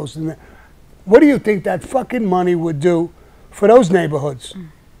ghettos. And what do you think that fucking money would do for those neighborhoods?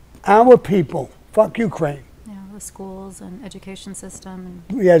 Our people. Fuck Ukraine. Yeah, the the schools and education system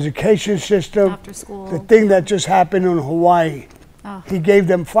and The education system. after school. The thing that just happened in Hawaii. Oh. He gave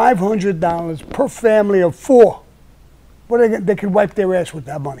them $500 per family of 4. They could wipe their ass with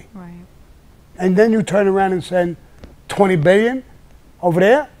that money. Right. And then you turn around and send $20 billion over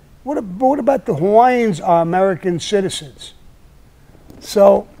there? What about the Hawaiians are American citizens?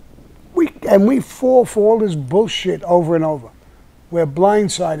 So we fall for all this bullshit over and over. We're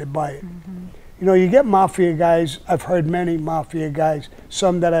blindsided by it. Mm-hmm. You know, you get mafia guys. I've heard many mafia guys,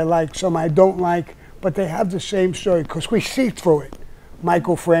 some that I like, some I don't like, but they have the same story because we see through it.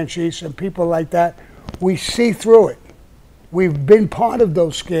 Michael Franchise and people like that, we see through it. We've been part of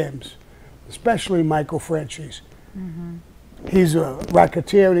those scams, especially Michael Franchise. Mm-hmm. He's a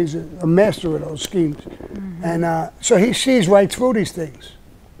racketeer and he's a master of those schemes. Mm-hmm. And so he sees right through these things.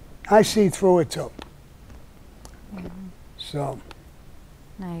 I see through it too. Mm-hmm. So.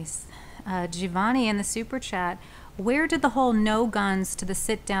 Nice. Giovanni in the super chat, where did the whole no guns to the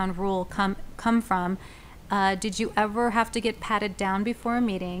sit down rule come from? Did you ever have to get patted down before a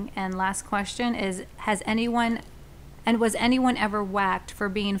meeting? And last question is, was anyone ever whacked for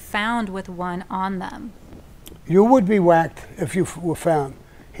being found with one on them? You would be whacked if you were found.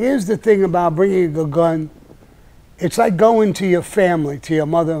 Here's the thing about bringing a gun. It's like going to your family, to your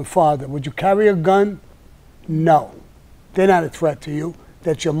mother and father. Would you carry a gun? No. They're not a threat to you.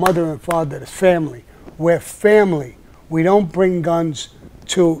 That's your mother and father. That's family. We're family. We don't bring guns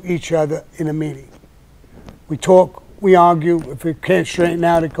to each other in a meeting. We talk, we argue. If it can't straighten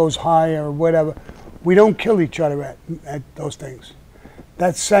out, it goes higher or whatever. We don't kill each other at those things.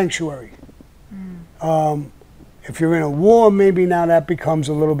 That's sanctuary. If you're in a war, maybe now that becomes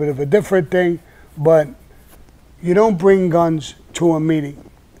a little bit of a different thing, but you don't bring guns to a meeting.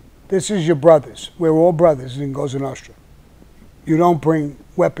 This is your brothers. We're all brothers in Cosa Nostra. You don't bring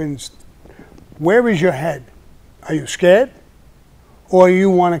weapons. Where is your head? Are you scared? Or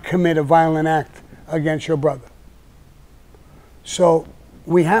you want to commit a violent act against your brother? So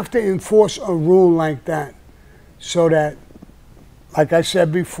we have to enforce a rule like that so that, like I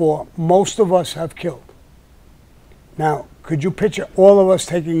said before, most of us have killed. Now, could you picture all of us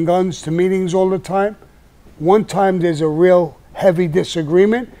taking guns to meetings all the time? One time there's a real heavy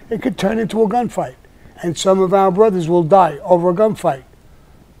disagreement, it could turn into a gunfight. And some of our brothers will die over a gunfight.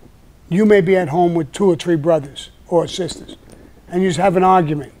 You may be at home with 2 or 3 brothers or sisters, and you just have an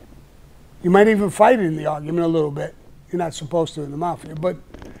argument. You might even fight in the argument a little bit. You're not supposed to in the mafia,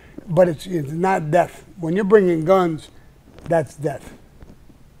 but it's not death. When you're bringing guns, that's death.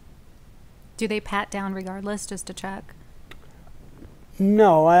 Do they pat down regardless, just to check?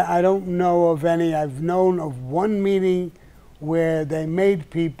 No, I don't know of any. I've known of one meeting where they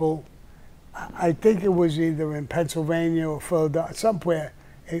made people, I think it was either in Pennsylvania or Philadelphia, somewhere,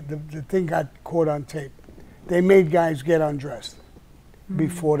 the thing got caught on tape. They made guys get undressed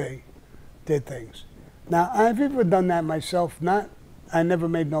before they did things. Now, I've ever done that myself. I never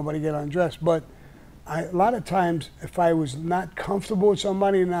made nobody get undressed, but a lot of times, if I was not comfortable with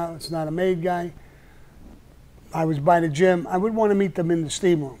somebody, now it's not a maid guy, I was by the gym, I would want to meet them in the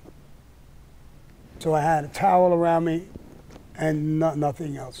steam room. So I had a towel around me and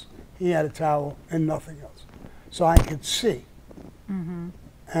nothing else. He had a towel and nothing else. So I could see. Mm-hmm.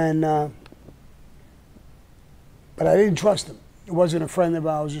 And, but I didn't trust him. It wasn't a friend of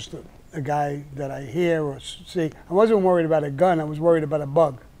ours, just a guy that I hear or see. I wasn't worried about a gun, I was worried about a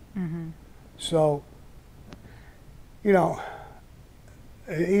bug. Mm-hmm. So, you know,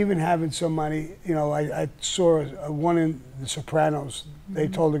 even having somebody, you know, I saw one in The Sopranos. Mm-hmm. They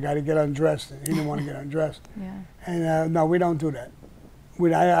told the guy to get undressed, and he didn't want to get undressed. Yeah. And no, we don't do that.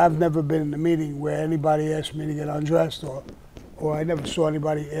 I've never been in a meeting where anybody asked me to get undressed, or I never saw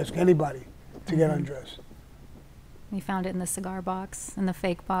anybody ask anybody to get undressed. You found it in the cigar box, in the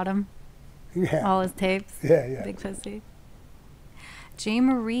fake bottom. Yeah. All his tapes. Yeah. Big pussy. J.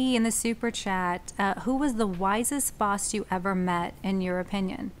 Marie in the super chat, who was the wisest boss you ever met, in your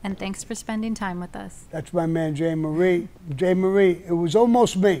opinion? And thanks for spending time with us. That's my man, J. Marie. J. Marie, it was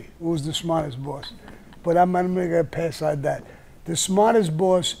almost me who was the smartest boss. But I'm going to pass on that. The smartest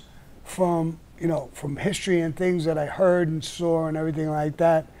boss from history and things that I heard and saw and everything like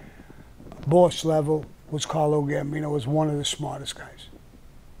that, boss level, was Carlo Gambino, was one of the smartest guys.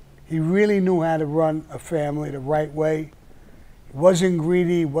 He really knew how to run a family the right way. He wasn't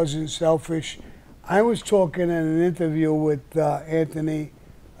greedy, he wasn't selfish. I was talking in an interview with Anthony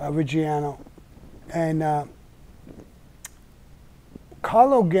Reggiano, and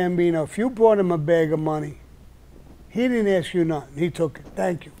Carlo Gambino, if you brought him a bag of money, he didn't ask you nothing. He took it.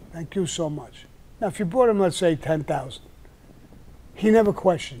 Thank you so much. Now, if you brought him, let's say, $10,000, he never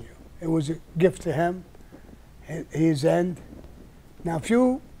questioned you. It was a gift to him. his end. Now, if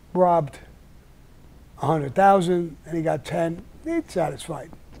you robbed 100,000 and he got 10, he's satisfied.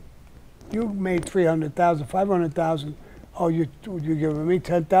 You made 300,000, 500,000. Oh, you giving me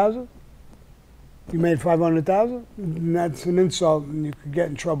 10,000? You made 500,000? That's an insult, and you could get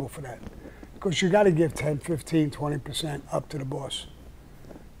in trouble for that. Because you got to give 10, 15, 20% up to the boss.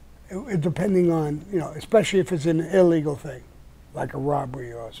 Depending on, especially if it's an illegal thing, like a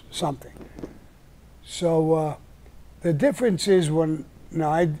robbery or something. So the difference is when,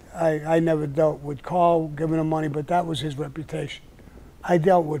 I never dealt with Carl giving him money, but that was his reputation. I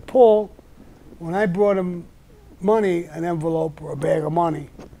dealt with Paul. When I brought him money, an envelope or a bag of money,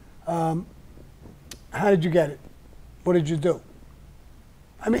 how did you get it? What did you do?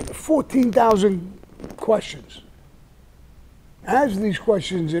 I mean, 14,000 questions. As these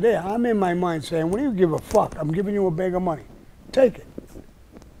questions are there, I'm in my mind saying, what do you give a fuck? I'm giving you a bag of money. Take it.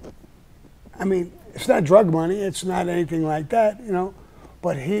 I mean, it's not drug money. It's not anything like that,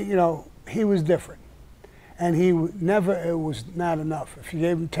 But he was different. And it was not enough. If you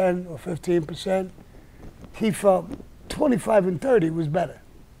gave him 10 or 15%, he felt 25 and 30 was better.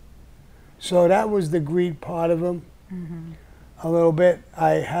 So that was the greed part of him. Mm-hmm. A little bit.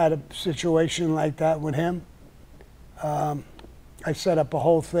 I had a situation like that with him. I set up a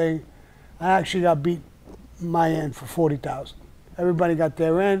whole thing. I actually got beat my end for 40,000. Everybody got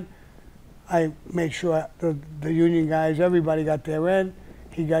their end. I made sure the union guys, everybody got their end.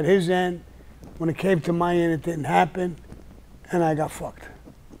 He got his end. When it came to my end, it didn't happen, and I got fucked.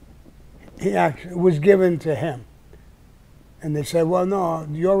 It was given to him. And they said, well, no,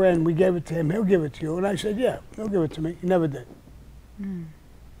 your end, we gave it to him. He'll give it to you. And I said, yeah, he'll give it to me. He never did. Mm.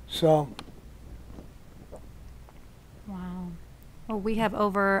 So. Wow. Well, we have a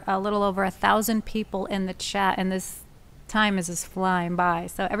little over 1,000 people in the chat, and this time is just flying by.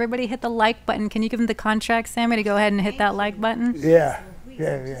 So everybody hit the like button. Can you give them the contract, Sammy, to go ahead and hit that like button? Yeah.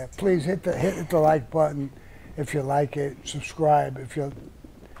 Please hit the like button if you like it. Subscribe if you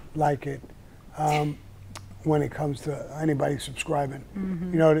like it. When it comes to anybody subscribing,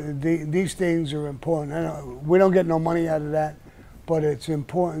 these things are important. I know we don't get no money out of that, but it's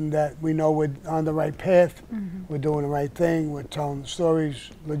important that we know we're on the right path. Mm-hmm. We're doing the right thing. We're telling the stories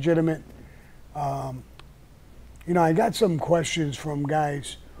legitimate. I got some questions from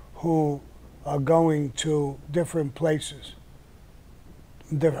guys who are going to different places.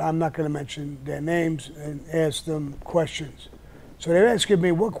 I'm not going to mention their names and ask them questions. So they're asking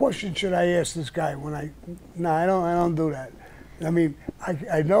me, what question should I ask this guy? No, I don't do that. I mean,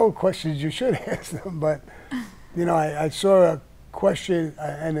 I know questions you should ask them, but, I saw a question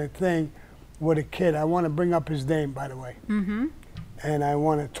and a thing with a kid. I want to bring up his name, by the way. Mm-hmm. And I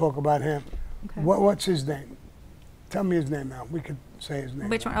want to talk about him. Okay. What's his name? Tell me his name now. We could say his name.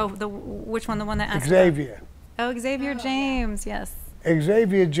 Which one? Oh, which one? The one that asked Xavier. About? Oh, Xavier James, yes.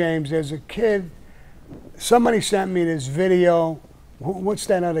 Xavier James, there's a kid. Somebody sent me this video. What's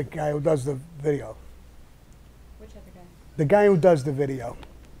that other guy who does the video? Which other guy? The guy who does the video.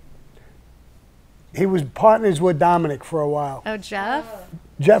 He was partners with Dominic for a while. Oh, Jeff?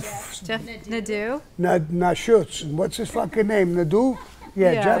 Jeff Nadeau? Not Schutz. What's his fucking name? Nadeau?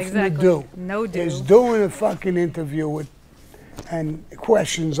 Yeah, Jeff exactly. Nadeau. Is doing a fucking interview and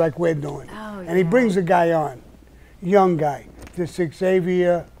questions like we're doing. Oh, and he brings a guy on. Young guy. This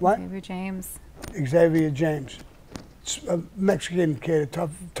Xavier, what? Xavier James. A Mexican kid, a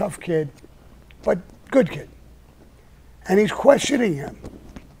tough kid, but good kid. And he's questioning him.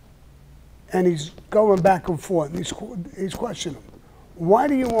 And he's going back and forth. And he's questioning him. Why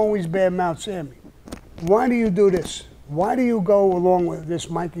do you always badmouth Sammy? Why do you do this? Why do you go along with this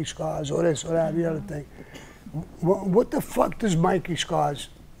Mikey Scars or this or that, the other thing? What the fuck does Mikey Scars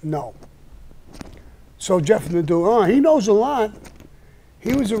know? So Jeff Nadeau, he knows a lot.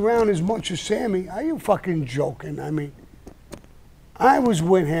 He was around as much as Sammy. Are you fucking joking? I mean, I was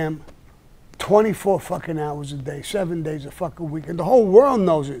with him 24 fucking hours a day, 7 days a fucking week, and the whole world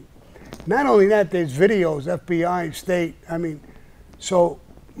knows it. Not only that, there's videos, FBI, state. I mean, so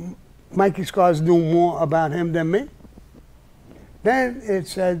Mikey Scars knew more about him than me. Then it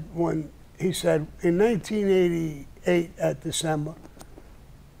said, when he said, in 1988 at December,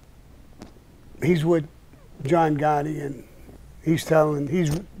 he's with John Gotti, and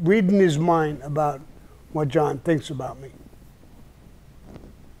he's reading his mind about what John thinks about me.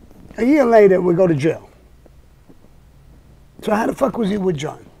 A year later, we go to jail. So how the fuck was he with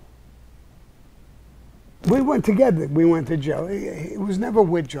John? We went together. We went to jail. He was never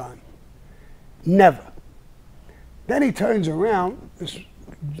with John. Never. Then he turns around, this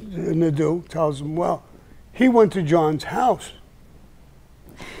Nadeau tells him, well, he went to John's house.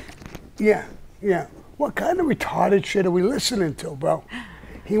 Yeah. what kind of retarded shit are we listening to, bro?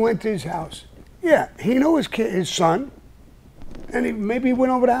 He went to his house. Yeah, he knew his son, and maybe he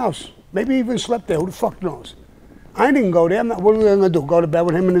went over the house. Maybe he even slept there. Who the fuck knows? I didn't go there. What are we going to do, go to bed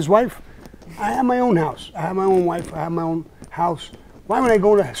with him and his wife? I have my own house. I have my own wife. I have my own house. Why would I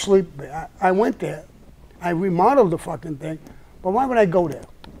go to sleep? I went there. I remodeled the fucking thing, but why would I go there?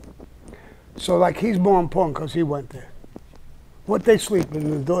 So, like, he's more important because he went there. What they sleep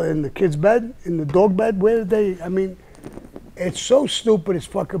in the kid's bed, in the dog bed? Where did they? I mean, it's so stupid. It's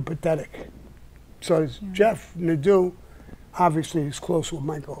fucking pathetic. So Jeff Nadeau, obviously, is close with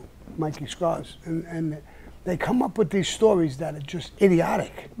Mikey Scars, and they come up with these stories that are just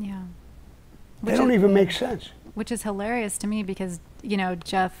idiotic. Yeah. They don't even make sense. Which is hilarious to me because, you know,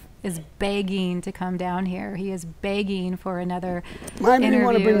 Jeff is begging to come down here. He is begging for another I didn't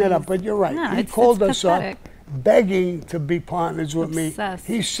want to bring that up, but you're right. No, he called us pathetic. up begging to be partners with Obsessed.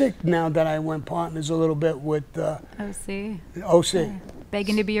 me. He's sick now that I went partners a little bit with OC. OC. Yeah.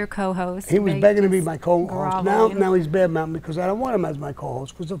 Begging to be your co-host. He was begging to be my co-host. Now he's bad-mouthing because I don't want him as my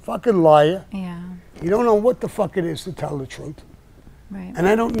co-host because he's a fucking liar. Yeah. You don't know what the fuck it is to tell the truth. Right. And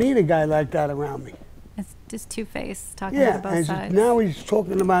I don't need a guy like that around me. It's just two-faced, talking out of both sides. Now he's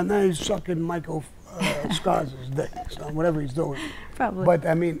talking about, now he's sucking Michael Scars' dick, so whatever he's doing. Probably. But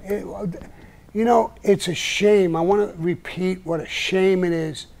I mean, you know, it's a shame. I want to repeat what a shame it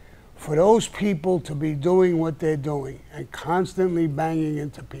is for those people to be doing what they're doing and constantly banging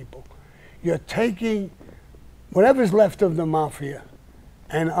into people. You're taking whatever's left of the mafia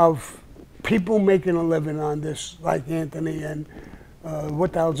and of people making a living on this, like Anthony and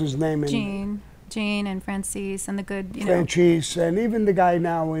what the hell's his name? Gene and Francis and the good, you Francis, and even the guy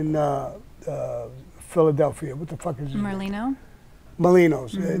now in Philadelphia. What the fuck is his name? Merlino?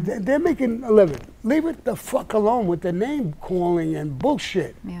 Molinos. They're making a living. Leave it the fuck alone with the name calling and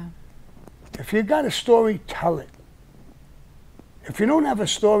bullshit. Yeah. If you got a story, tell it. If you don't have a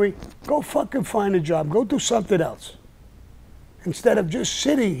story, go fucking find a job. Go do something else. Instead of just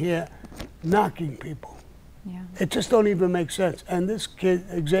sitting here knocking people. Yeah. It just don't even make sense. And this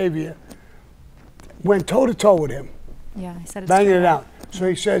kid, Xavier, went toe-to-toe with him. Yeah, he said it banging straight it up. out. So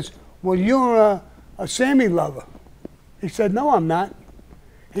he says, well, you're a Sammy lover. He said, no, I'm not.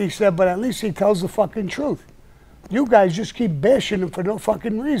 He said, but at least he tells the fucking truth. You guys just keep bashing him for no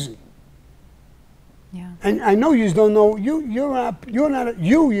fucking reason. Yeah. And I know you don't know, you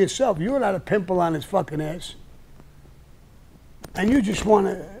yourself, you're not a pimple on his fucking ass. And you just want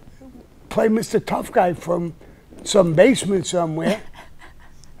to play Mr. Tough Guy from some basement somewhere.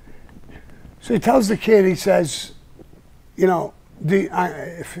 So he tells the kid, he says, you know,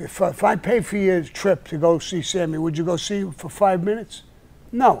 if I pay for your trip to go see Sammy, would you go see him for 5 minutes?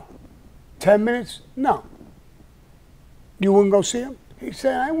 No. 10 minutes? No. You wouldn't go see him? He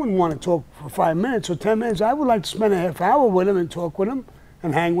said, I wouldn't want to talk for 5 minutes or 10 minutes. I would like to spend a half hour with him and talk with him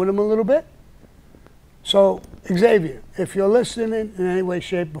and hang with him a little bit. So, Xavier, if you're listening in any way,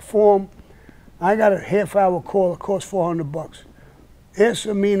 shape, or form, I got a half-hour call. It costs $400. Ask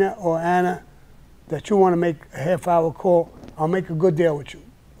Amina or Anna that you want to make a half-hour call. I'll make a good deal with you.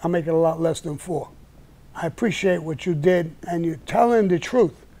 I'll make it a lot less than 4. I appreciate what you did, and you're telling the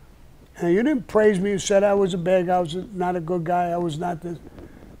truth. And you didn't praise me. You said I was a bad guy. I was not a good guy. I was not this.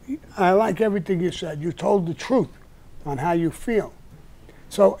 I like everything you said. You told the truth on how you feel.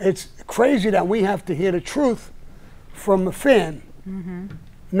 So it's crazy that we have to hear the truth from a fan,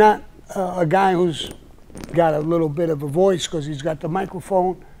 not a guy who's got a little bit of a voice because he's got the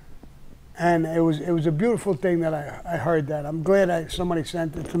microphone. And it was a beautiful thing that I heard that. I'm glad somebody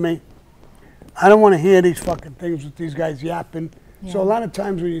sent it to me. I don't want to hear these fucking things with these guys yapping. Yeah. So a lot of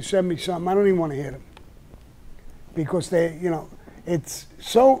times when you send me something, I don't even want to hear them. Because they, you know, it's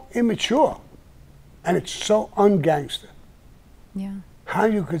so immature. And it's so ungangster. Yeah. How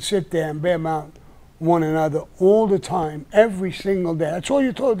you could sit there and badmouth one another all the time, every single day. That's all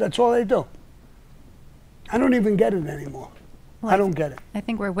you're told. That's all they do. I don't even get it anymore. Well, I don't get it. I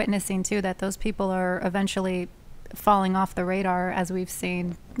think we're witnessing, too, that those people are eventually falling off the radar, as we've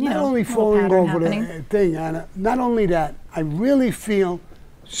seen. Not only falling over the thing, Anna, not only that, I really feel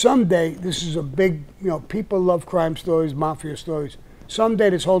someday, this is a big, you know, people love crime stories, mafia stories. Someday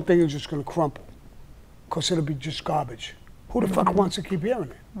this whole thing is just going to crumple because it'll be just garbage. Who the fuck wants to keep hearing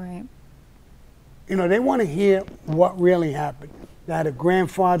it? Right. You know, they want to hear what really happened. They had a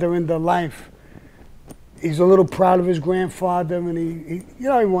grandfather in their life. He's a little proud of his grandfather, and he you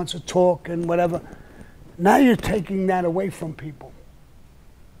know, he wants to talk and whatever. Now you're taking that away from people.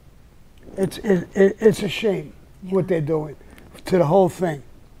 It's a shame what they're doing to the whole thing.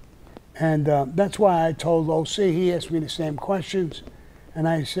 And that's why I told OC, he asked me the same questions. And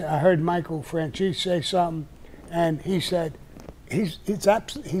I heard Michael Franchise say something, and he said, he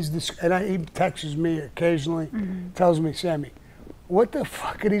texts me occasionally, tells me, Sammy, what the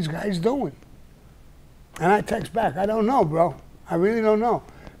fuck are these guys doing? And I text back, I don't know, bro. I really don't know.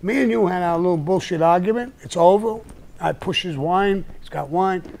 Me and you had our little bullshit argument. It's over. I push his wine. He's got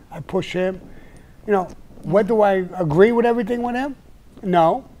wine. I push him. You know, what do I agree with everything with him?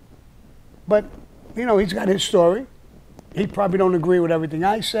 No. But, you know, he's got his story. He probably don't agree with everything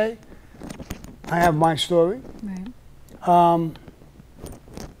I say. I have my story. Right.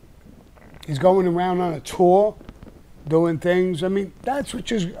 He's going around on a tour, doing things. I mean, that's what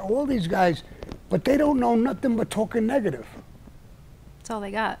just all these guys, but they don't know nothing but talking negative. That's all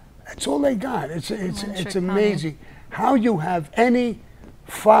they got. That's all they got. It's amazing how you have any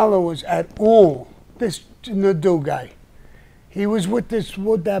followers at all. This Nadu guy, he was with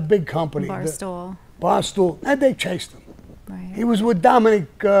that big company, Barstool. Barstool, and they chased him. Right. He was with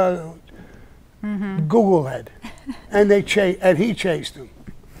Dominic Googlehead, and he chased him.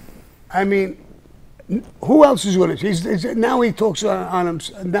 I mean, who else is with us? Now he talks on him.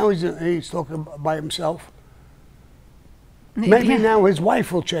 Now he's talking by himself. Maybe now his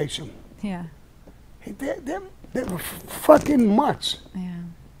wife will chase him. Yeah. They're fucking mutts. Yeah.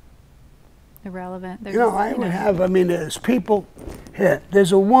 Irrelevant. You know, I mean, there's people here.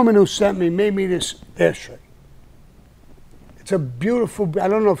 There's a woman who made me this ashtray. It's a beautiful, I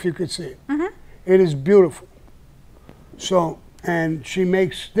don't know if you could see it. It is beautiful. So, and she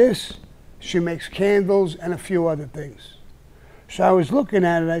makes this, she makes candles and a few other things. So I was looking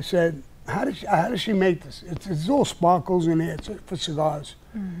at it, I said, how does she make this? It's all sparkles in here, it's for cigars.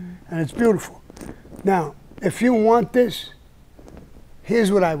 And it's beautiful. Now, if you want this,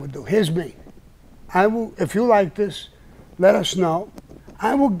 here's what I would do. Here's me. If you like this, let us know.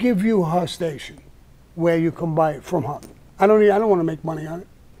 I will give you her station where you can buy it from her. I don't want to make money on it.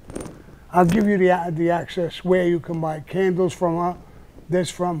 I'll give you the access where you can buy candles from her, this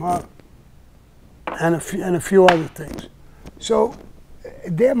from her, and a few other things. So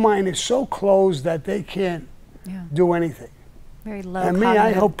their mind is so closed that they can't do anything. Very low. And me,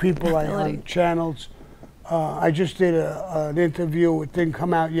 I help people. I have channels. I just did an interview. It didn't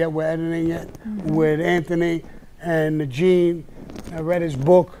come out yet. We're editing it with Anthony and Gene. I read his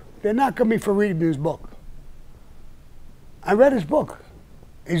book. They're knocking me for reading his book. I read his book.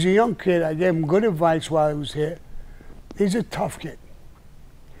 He's a young kid. I gave him good advice while he was here. He's a tough kid.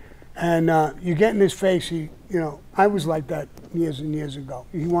 And you get in his face, I was like that years and years ago.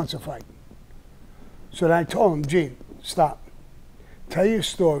 He wants to fight. So I told him, Gene, stop. Tell your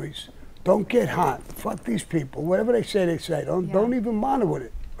stories. Don't get hot. Fuck these people. Whatever they say, they say. Don't even bother with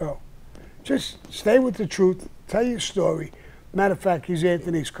it, bro. Just stay with the truth. Tell your story. Matter of fact, he's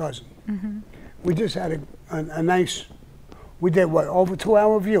Anthony's cousin. We just had a nice, we did what, over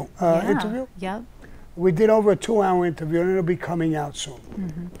 2-hour interview? Yep. We did over a 2-hour interview, and it'll be coming out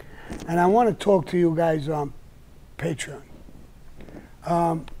soon. And I want to talk to you guys on Patreon.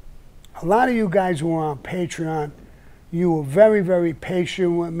 A lot of you guys who are on Patreon, you were very, very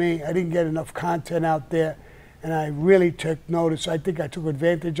patient with me. I didn't get enough content out there, and I really took notice. I think I took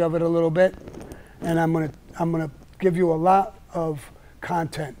advantage of it a little bit, and I'm gonna give you a lot of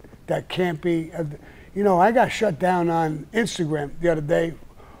content that can't be. I got shut down on Instagram the other day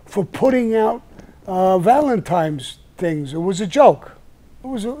for putting out Valentine's things. It was a joke. It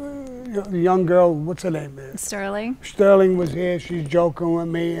was a young girl. What's her name? Sterling. Sterling was here. She's joking with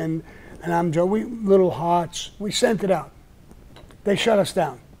me, and I'm joking. We little hearts. We sent it out. They shut us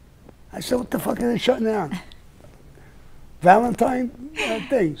down. I said, "What the fuck are they shutting down?" Valentine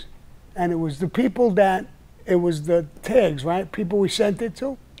things, and it was the people that it was the tags, right? People we sent it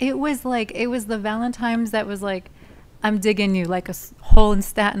to. It was the Valentine's that was like, I'm digging you like a hole in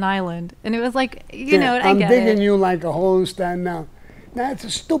Staten Island, and it was like, you know, I get it. I'm digging you like a hole in Staten Island. Now it's a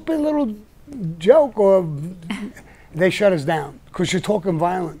stupid little joke, or they shut us down because you're talking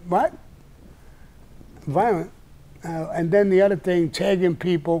violent. What? Violent. And then the other thing, tagging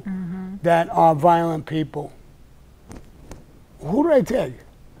people that are violent people. Who did I tag?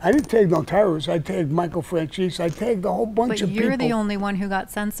 I didn't tag no terrorists. I tagged Michael Franchise. I tagged a whole bunch of people. But you're the only one who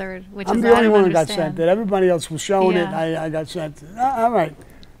got censored, which I'm is the only one who got censored. Everybody else was showing it. Yeah. I got censored. All right.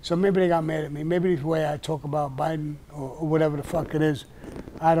 So maybe they got mad at me. Maybe the way I talk about Biden or whatever the fuck it is.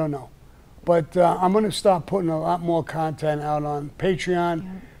 I don't know. But I'm going to start putting a lot more content out on Patreon.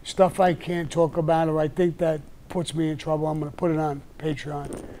 Yeah. Stuff I can't talk about or I think that puts me in trouble. I'm going to put it on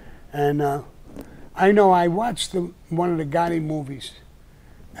Patreon. And I know I watched one of the Gotti movies.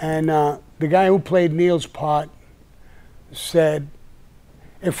 And the guy who played Neil's part said,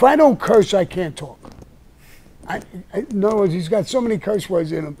 if I don't curse, I can't talk. In other words, he's got so many curse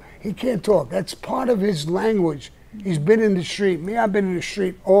words in him, he can't talk. That's part of his language. He's been in the street. Me, I've been in the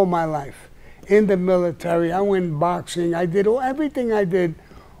street all my life. In the military, I went boxing. I did everything I did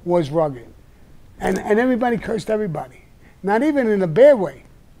was rugged. And everybody cursed everybody. Not even in a bad way.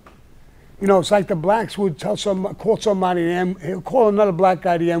 You know, it's like the blacks would call somebody, he'll call another black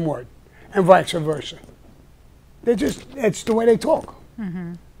guy the N-word, and vice versa. It's the way they talk.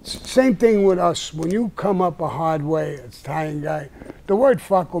 Mm-hmm. Same thing with us. When you come up a hard way, an Italian guy, the word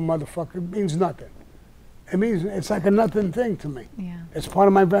fuck or motherfucker means nothing. It's like a nothing thing to me. Yeah. It's part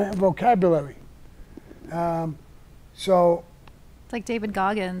of my vocabulary. So. It's like David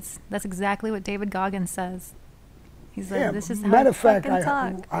Goggins. That's exactly what David Goggins says. He's like, Yeah, this is how matter I of fact,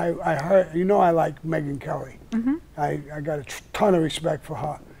 talk. I heard, you know, I like Megyn Kelly. Mm-hmm. I got a ton of respect for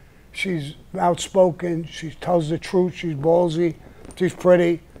her. She's outspoken. She tells the truth. She's ballsy. She's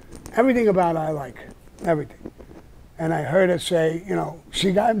pretty. Everything about her I like. Everything. And I heard her say, you know,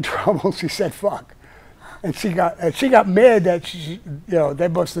 she got in trouble. She said fuck, and she got mad that they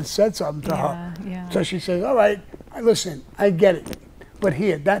must have said something to her. Yeah. So she says, all right, listen, I get it, but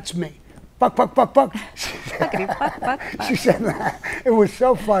here, that's me. Fuck, fuck, fuck, fuck. She said that. It was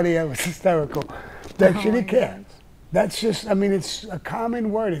so funny. It was hysterical. That she didn't care. Gosh. That's just, it's a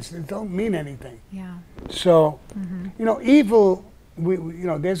common word. It don't mean anything. Yeah. So, you know, evil,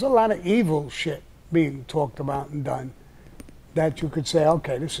 there's a lot of evil shit being talked about and done that you could say,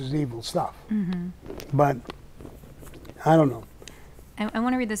 okay, this is evil stuff. Mm-hmm. But I don't know. I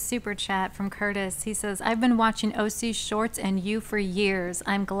want to read this super chat from Curtis. He says, I've been watching OC Shorts and you for years.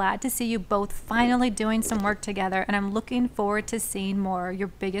 I'm glad to see you both finally doing some work together, and I'm looking forward to seeing more. Your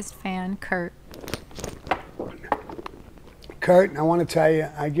biggest fan, Kurt. Kurt, I want to tell you,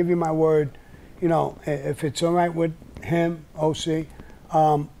 I give you my word, you know, if it's all right with him, OC,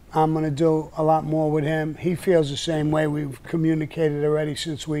 I'm going to do a lot more with him. He feels the same way. We've communicated already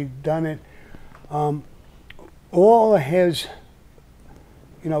since we've done it. All of his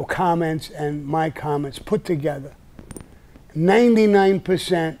comments and my comments put together,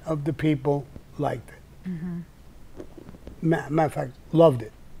 99% of the people liked it. Mm-hmm. Matter of fact, loved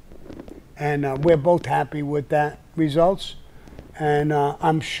it. And we're both happy with that results. And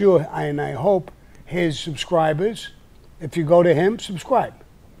I'm sure, and I hope his subscribers, if you go to him, subscribe.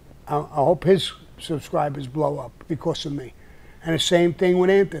 I hope his subscribers blow up because of me. And the same thing with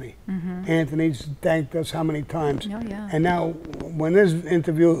Anthony. Mm-hmm. Anthony's thanked us how many times. Oh, yeah. And now, when this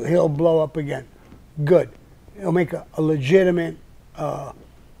interview, he'll blow up again. Good. He'll make a legitimate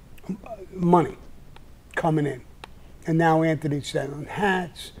money coming in. And now Anthony's selling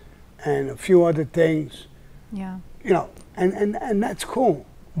hats and a few other things. Yeah. You know, and that's cool.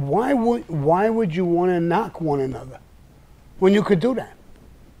 Why would you want to knock one another when you could do that?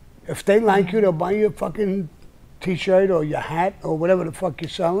 If they like you, they'll buy you a fucking T-shirt or your hat or whatever the fuck you're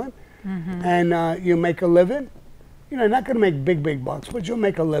selling, mm-hmm. and you make a living. You know, you're not going to make big bucks, but you'll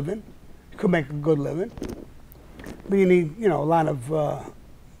make a living. You could make a good living. But you need, a lot of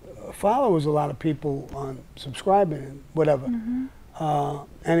followers, a lot of people on subscribing and whatever. Mm-hmm.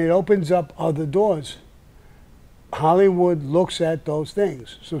 And it opens up other doors. Hollywood looks at those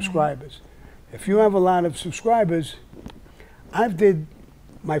things, subscribers. Mm-hmm. If you have a lot of subscribers,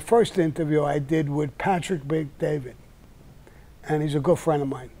 my first interview I did with Patrick Big David, and he's a good friend of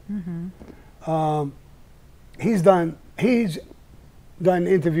mine. Mm-hmm. He's done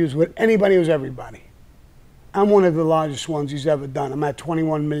interviews with anybody who's everybody. I'm one of the largest ones he's ever done. I'm at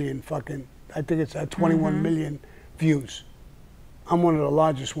 21 million I think it's at 21 mm-hmm. million views. I'm one of the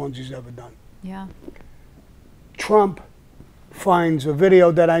largest ones he's ever done. Yeah. Trump finds a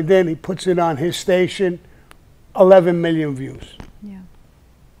video that I did, he puts it on his station, 11 million views. Yeah.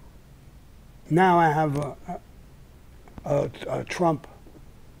 Now I have a Trump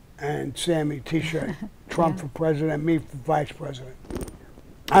and Sammy T-shirt. Trump for president, me for vice president.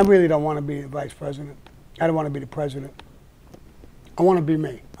 I really don't want to be the vice president. I don't want to be the president. I want to be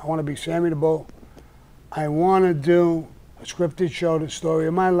me. I want to be Sammy the Bull. I want to do a scripted show, the story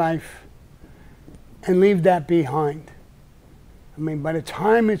of my life, and leave that behind. By the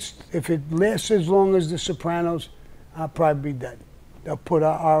time if it lasts as long as The Sopranos, I'll probably be dead. They'll put a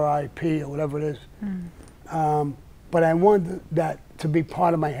RIP or whatever it is. Mm. But I want that to be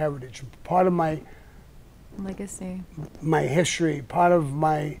part of my heritage, part of my legacy, my history, part of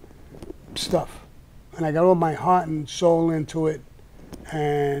my stuff. And I got all my heart and soul into it.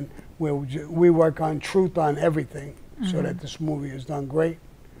 And we work on truth on everything, mm-hmm. so that this movie is done great.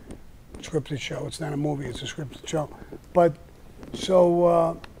 Scripted show. It's not a movie, it's a scripted show. But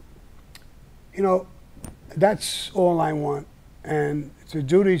so, that's all I want. And to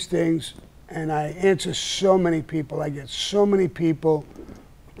do these things and I answer so many people. I get so many people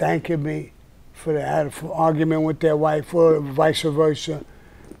thanking me for they had an argument with their wife or vice versa,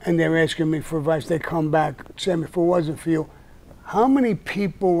 and they're asking me for advice. They come back, Sammy, if it wasn't for you. How many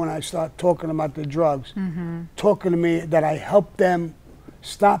people, when I start talking about the drugs, talking to me that I helped them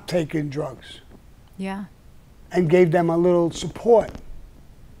stop taking drugs? Yeah. And gave them a little support.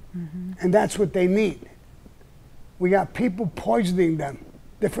 And that's what they need. We got people poisoning them,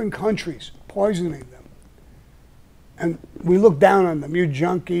 different countries poisoning them. And we look down on them. You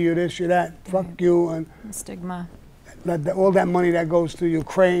junkie, you this, you that, fuck you. And stigma. All that money that goes to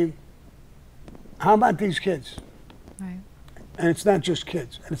Ukraine. How about these kids? Right. And it's not just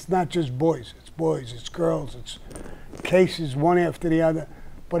kids. And it's not just boys. It's boys, it's girls, it's cases one after the other.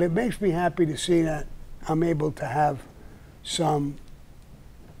 But it makes me happy to see that I'm able to have some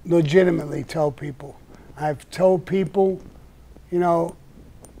legitimately tell people. I've told people, you know,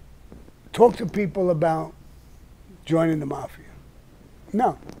 talk to people about joining the mafia.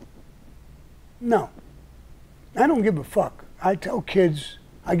 No. No. I don't give a fuck. I tell kids,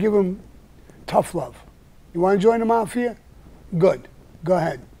 I give them tough love. You want to join the mafia? Good. Go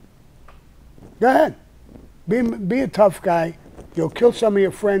ahead. Go ahead. Be a tough guy. You'll kill some of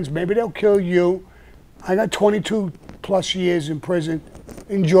your friends. Maybe they'll kill you. I got 22 plus years in prison.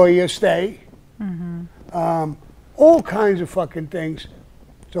 Enjoy your stay. All kinds of fucking things.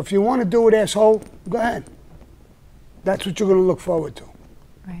 So if you want to do it, asshole, go ahead. That's what you're going to look forward to.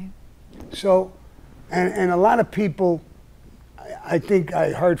 Right. So, and a lot of people, I think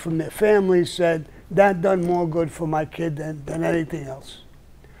I heard from their families said, that done more good for my kid than anything else.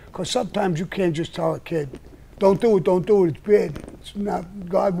 Because sometimes you can't just tell a kid, don't do it, it's bad. It's not,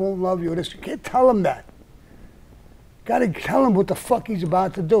 God won't love you. You can't tell him that. Got to tell him what the fuck he's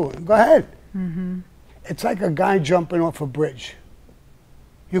about to do. Go ahead. It's like a guy jumping off a bridge.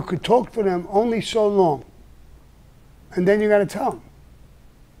 You could talk to them only so long, and then you got to tell them,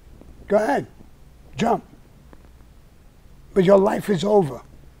 go ahead, jump. But your life is over.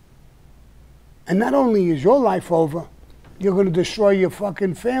 And not only is your life over, you're going to destroy your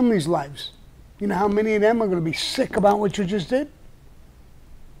fucking family's lives. You know how many of them are going to be sick about what you just did?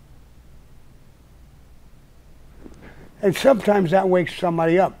 And sometimes that wakes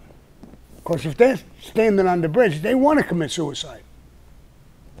somebody up. Because if they're standing on the bridge, they want to commit suicide.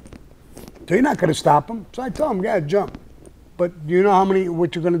 So you're not going to stop them. So I tell them, yeah, jump. But do you know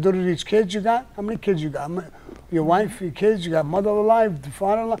what you're going to do to these kids you got? How many kids you got? Your wife, your kids, you got mother alive, the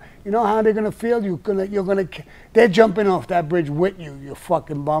father alive. You know how they're going to feel? They're jumping off that bridge with you, you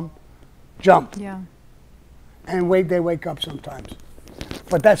fucking bum. Jump. Yeah. And they wake up sometimes.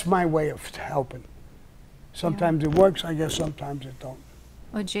 But that's my way of helping. Sometimes it works, I guess sometimes it don't.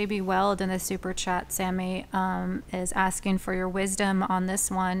 Well, JB Weld in the super chat, Sammy, is asking for your wisdom on this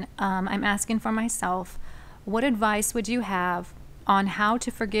one. I'm asking for myself. What advice would you have on how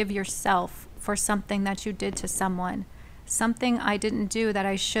to forgive yourself for something that you did to someone? Something I didn't do that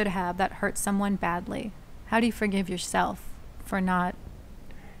I should have that hurt someone badly. How do you forgive yourself for not?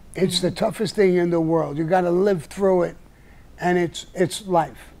 It's the toughest thing in the world. You got to live through it, and it's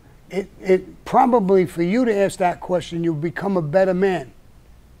life. It probably, for you to ask that question, you become a better man,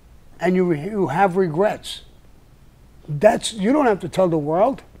 and you have regrets. You don't have to tell the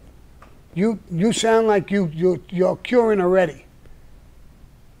world. You sound like you're curing already,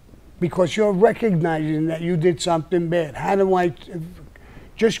 because you're recognizing that you did something bad. How do I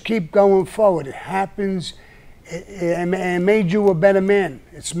just keep going forward? It happens. It made you a better man.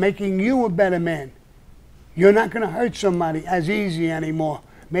 It's making you a better man. You're not going to hurt somebody as easy anymore.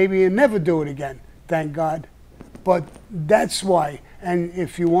 Maybe you never do it again, thank God. But that's why. And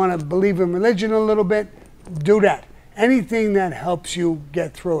if you want to believe in religion a little bit, do that. Anything that helps you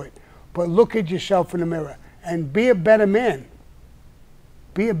get through it. But look at yourself in the mirror and be a better man.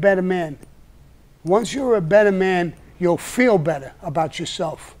 Be a better man. Once you're a better man, you'll feel better about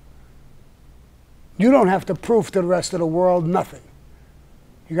yourself. You don't have to prove to the rest of the world nothing.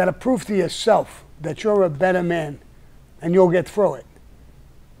 You got to prove to yourself that you're a better man, and you'll get through it.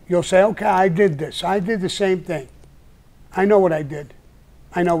 You'll say, okay, I did this. I did the same thing. I know what I did.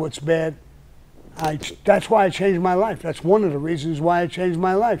 I know what's bad. That's why I changed my life. That's one of the reasons why I changed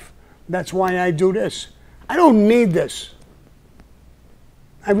my life. That's why I do this. I don't need this.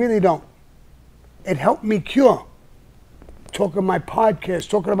 I really don't. It helped me cure. Talking my podcast,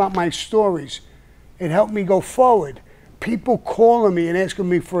 talking about my stories. It helped me go forward. People calling me and asking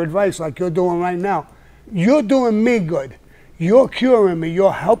me for advice like you're doing right now. You're doing me good. You're curing me.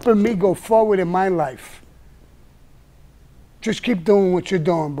 You're helping me go forward in my life. Just keep doing what you're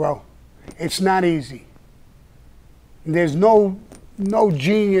doing, bro. It's not easy. There's no no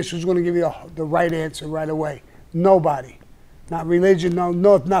genius who's going to give you the right answer right away. Nobody. Not religion, no,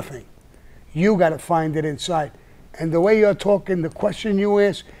 nothing. You got to find it inside. And the way you're talking, the question you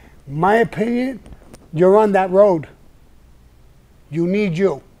ask, my opinion, you're on that road. You need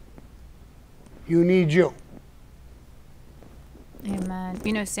you. You need you. Amen.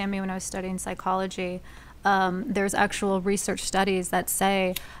 You know, Sammy, when I was studying psychology, there's actual research studies that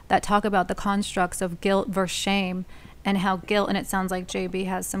talk about the constructs of guilt versus shame, and how guilt, and it sounds like JB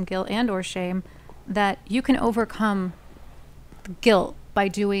has some guilt and or shame, that you can overcome guilt by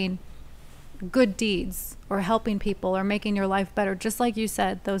doing good deeds or helping people or making your life better. Just like you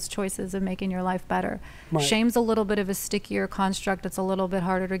said, those choices of making your life better. Right. Shame's a little bit of a stickier construct. It's a little bit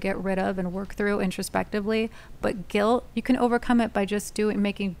harder to get rid of and work through introspectively. But guilt, you can overcome it by just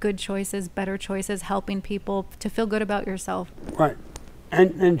making good choices, better choices, helping people to feel good about yourself. Right.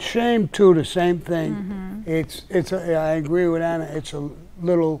 And shame too, the same thing. Mm-hmm. I agree with Anna. It's a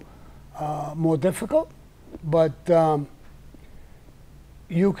little more difficult, but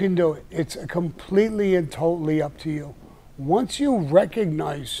you can do it. It's completely and totally up to you. Once you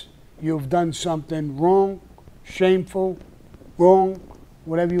recognize you've done something wrong, shameful, wrong,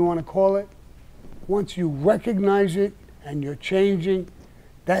 whatever you want to call it, once you recognize it and you're changing,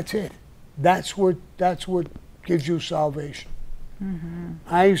 that's it. That's what gives you salvation. Mm-hmm.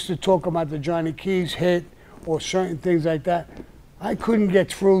 I used to talk about the Johnny Keys hit or certain things like that. I couldn't get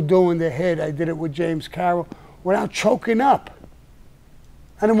through doing the hit. I did it with James Carroll without choking up.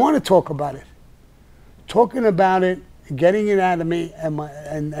 I didn't want to talk about it. Talking about it, getting it out of me, and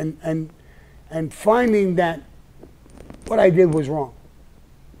finding that what I did was wrong.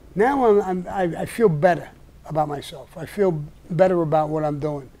 Now I feel better about myself. I feel better about what I'm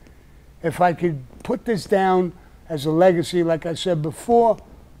doing. If I could put this down as a legacy, like I said before,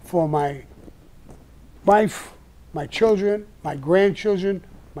 for my wife, my children, my grandchildren,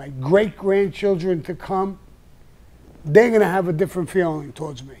 my great-grandchildren to come, they're going to have a different feeling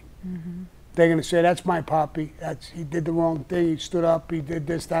towards me. Mm-hmm. They're going to say, that's my poppy. He did the wrong thing. He stood up. He did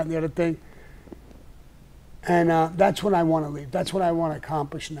this, that, and the other thing. And that's what I want to leave. That's what I want to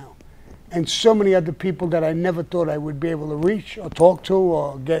accomplish now. And so many other people that I never thought I would be able to reach or talk to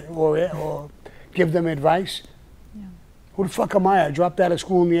or get or give them advice. Yeah. Who the fuck am I? I dropped out of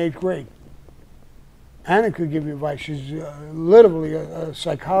school in the 8th grade. Anna could give you advice. She's literally a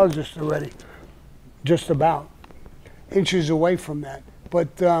psychologist already, just about. Inches away from that.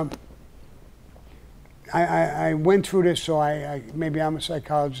 But I went through this, so maybe I'm a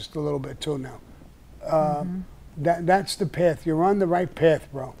psychologist a little bit too now. That's the path. You're on the right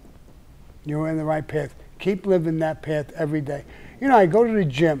path, bro. You're on the right path. Keep living that path every day. You know, I go to the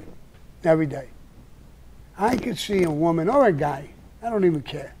gym every day. I could see a woman or a guy, I don't even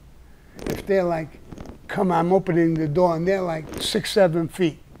care. If they're like, come on, I'm opening the door, and they're like 6, 7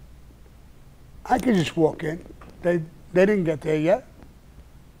 feet. I could just walk in. They didn't get there yet.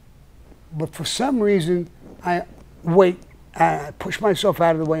 But for some reason, I wait, I push myself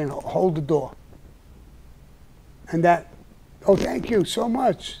out of the way and hold the door. And oh, thank you so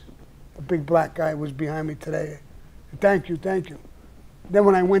much. A big black guy was behind me today. Thank you, thank you. Then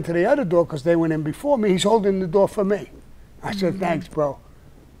when I went to the other door, because they went in before me, he's holding the door for me. I said, thanks, bro.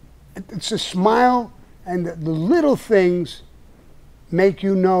 It's a smile, and the little things make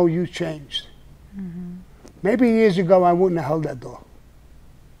you know you changed. Mm-hmm. Maybe years ago, I wouldn't have held that door.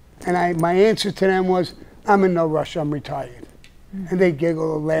 And my answer to them was, I'm in no rush, I'm retired. Mm-hmm. And they giggle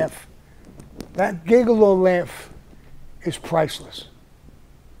or laugh. That giggle or laugh is priceless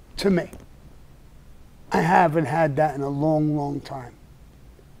to me. I haven't had that in a long, long time.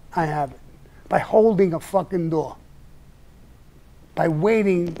 I haven't. By holding a fucking door. By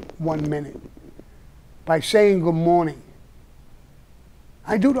waiting 1 minute. By saying good morning.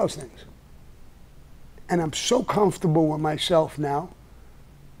 I do those things. And I'm so comfortable with myself now.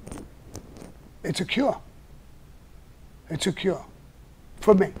 It's a cure. It's a cure.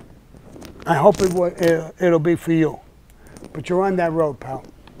 For me. I hope it'll be for you. But you're on that road, pal.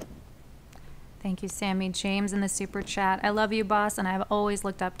 Thank you, Sammy. James in the super chat. I love you, boss, and I've always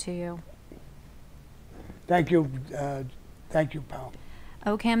looked up to you. Thank you. Thank you, pal.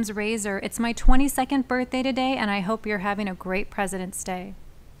 Ocam's Razor. It's my 22nd birthday today, and I hope you're having a great President's Day.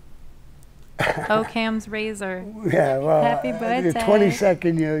 Ocam's Razor. Yeah, well, happy birthday.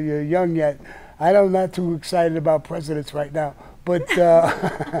 22nd, you're young yet. I'm not too excited about presidents right now, but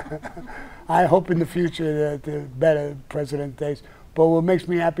I hope in the future that the better President days. But what makes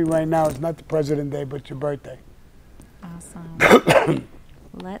me happy right now is not the President Day, but your birthday. Awesome.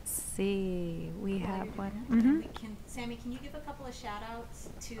 Let's see. We have one. Sammy, can you give a couple of shout outs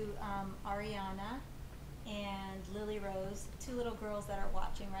to Ariana and Lily Rose, two little girls that are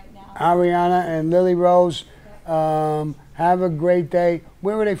watching right now. Ariana and Lily Rose, have a great day.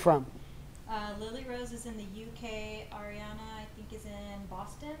 Where are they from? Lily Rose is in the UK. Ariana, I think, is in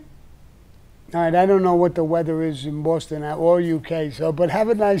Boston. All right, I don't know what the weather is in Boston or UK, so, but have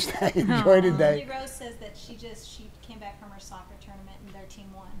a nice day. Enjoy the day. Lily Rose says that she came back from her soccer tournament and their team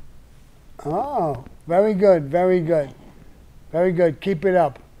won. Oh, very good, very good. Very good. Keep it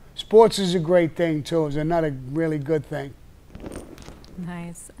up. Sports is a great thing, too. It's another really good thing.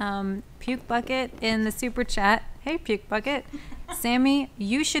 Nice. Puke Bucket in the super chat. Hey, Puke Bucket. Sammy,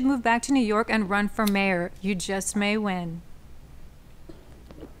 you should move back to New York and run for mayor. You just may win.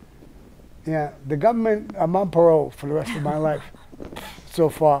 Yeah, the government, I'm on parole for the rest of my life so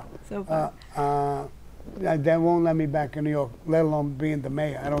far. So far. They won't let me back in New York, let alone being the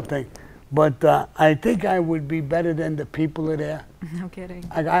mayor, I don't think. But I think I would be better than the people that are there. No kidding.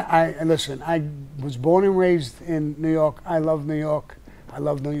 Listen, I was born and raised in New York. I love New York. I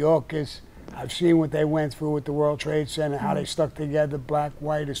love New Yorkers. I've seen what they went through with the World Trade Center, how they stuck together, black,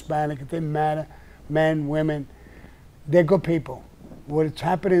 white, Hispanic. It didn't matter. Men, women. They're good people. What's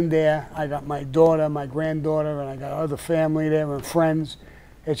happening there, I got my daughter, my granddaughter, and I got other family there and friends.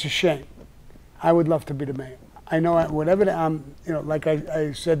 It's a shame. I would love to be the mayor. I know whatever like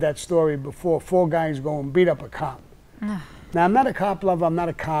I said that story before, 4 guys go and beat up a cop. Now, I'm not a cop lover, I'm not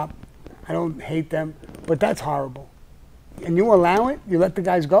a cop. I don't hate them, but that's horrible. And you allow it? You let the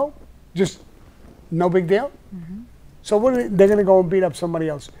guys go? Just no big deal? Mm-hmm. So they're going to go and beat up somebody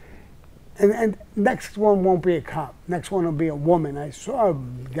else. And next one won't be a cop. Next one will be a woman. I saw a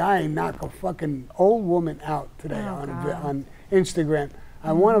guy knock a fucking old woman out today on Instagram.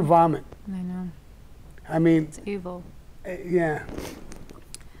 I want to vomit. I know. I mean, it's evil. Yeah.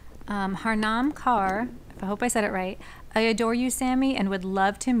 Harnam Kaur, I hope I said it right. I adore you, Sammy, and would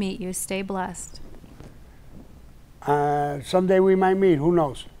love to meet you. Stay blessed. Someday we might meet. Who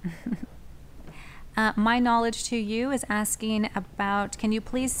knows? My knowledge to you is asking about, can you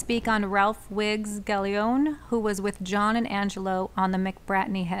please speak on Ralph Wiggs Gallione, who was with John and Angelo on the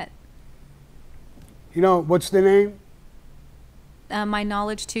McBratney hit? You know, what's the name? My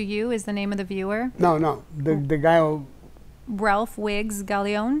knowledge to you is the name of the viewer. No, the guy who... Ralph Wiggs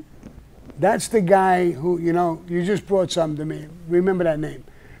Gallione. That's the guy who, you just brought something to me. Remember that name.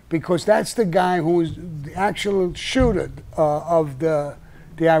 Because that's the guy who was the actual shooter of the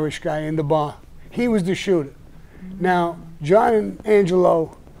Irish guy in the bar. He was the shooter. Mm-hmm. Now, John and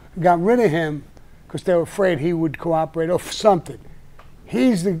Angelo got rid of him because they were afraid he would cooperate or something.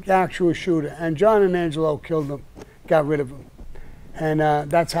 He's the actual shooter, and John and Angelo killed him, got rid of him. And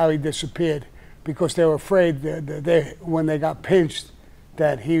that's how he disappeared, because they were afraid that when they got pinched,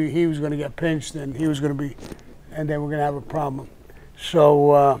 that he was going to get pinched and he was going to be, and they were going to have a problem.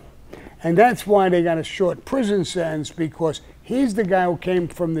 So, and that's why they got a short prison sentence, because he's the guy who came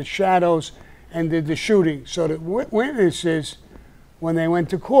from the shadows and did the shooting. So the witnesses, when they went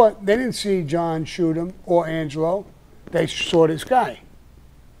to court, they didn't see John shoot him or Angelo. They saw this guy.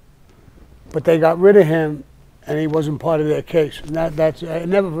 But they got rid of him, and he wasn't part of their case. And that's I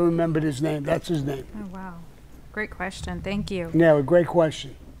never remembered his name. That's his name. Oh, wow. Great question. Thank you. Yeah, a great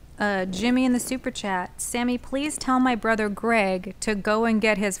question. Jimmy in the super chat. Sammy, please tell my brother Greg to go and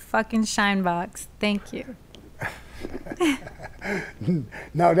get his fucking shine box. Thank you.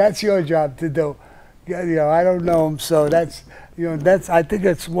 No, that's your job to do. I don't know him, so that's I think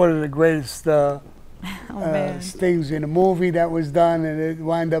that's one of the greatest things in a movie that was done, and it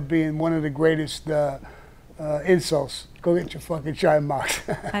wound up being one of the greatest insults. Go get your fucking shine box.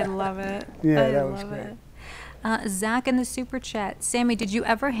 I love it. Yeah, that was great. Zach in the super chat. Sammy, did you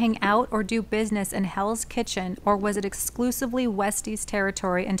ever hang out or do business in Hell's Kitchen, or was it exclusively Westie's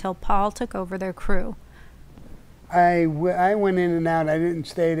territory until Paul took over their crew? I went in and out. I didn't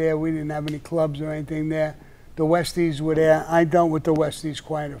stay there. We didn't have any clubs or anything there. The Westies were there. I dealt with the Westies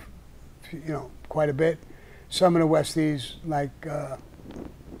quite a bit. Some of the Westies, like I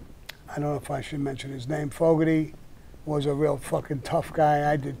don't know if I should mention his name. Fogarty was a real fucking tough guy.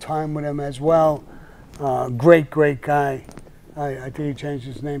 I did time with him as well. Great guy. I think he changed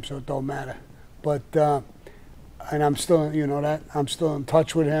his name, so it don't matter. But and I'm still, I'm still in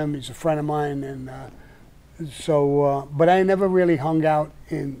touch with him. He's a friend of mine, and. But I never really hung out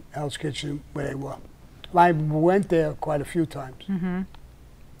in Hell's Kitchen where they were. I went there quite a few times. Mm-hmm.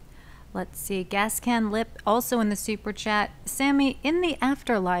 Let's see. Gascan Lip also in the super chat. Sammy, in the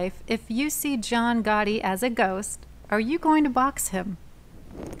afterlife, if you see John Gotti as a ghost, are you going to box him?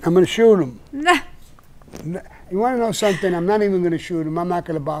 I'm going to shoot him. You want to know something? I'm not even going to shoot him. I'm not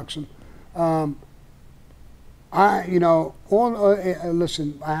going to box him. You know,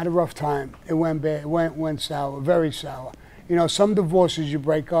 listen, I had a rough time. It went bad. It went sour, very sour. You know, some divorces you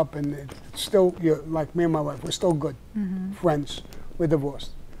break up and it's still, you're, like me and my wife, we're still good friends. We're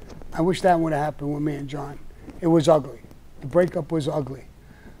divorced. I wish that would have happened with me and John. It was ugly. The breakup was ugly.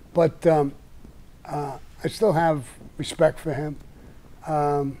 But I still have respect for him.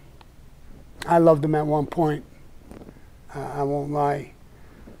 I loved him at one point. I won't lie.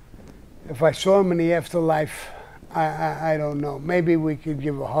 If I saw him in the afterlife, I don't know. Maybe we could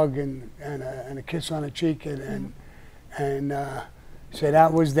give a hug and a kiss on the cheek and say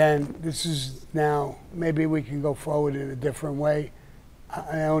that was then, this is now. Maybe we can go forward in a different way.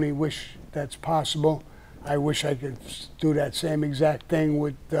 I only wish that's possible. I wish I could do that same exact thing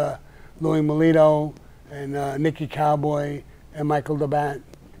with Louis Melito and Nicky Cowboy and Michael DeBat.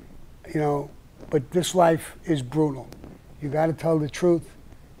 You know, but this life is brutal. You got to tell the truth.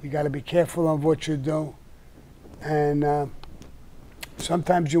 You got to be careful of what you do. And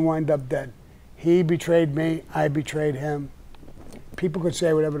sometimes you wind up dead. He betrayed me. I betrayed him. People could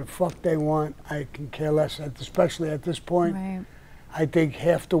say whatever the fuck they want. I can care less, especially at this point. Right. I think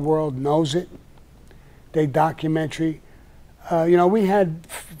half the world knows it. They documentary. You know, we had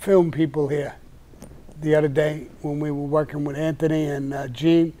film people here the other day when we were working with Anthony and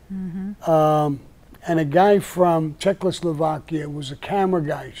Gene. And a guy from Czechoslovakia was a camera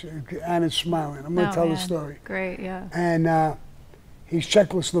guy, and is smiling. I'm going to tell the story. Great, yeah. And he's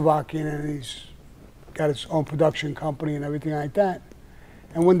Czechoslovakian, and he's got his own production company and everything like that.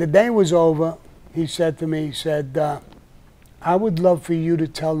 And when the day was over, he said to me, he said, I would love for you to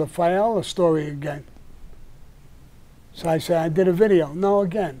tell the Fiala story again. So I said, I did a video. No,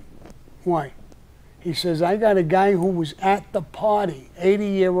 again. Why? He says, I got a guy who was at the party,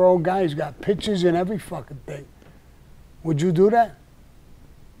 80-year-old guy. He's got pictures and every fucking thing. Would you do that?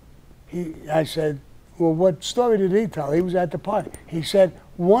 I said, well, what story did he tell? He was at the party. He said,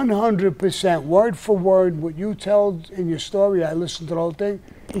 100%, word for word, what you tell in your story, I listened to the whole thing.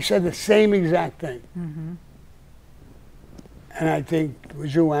 He said the same exact thing. And I think it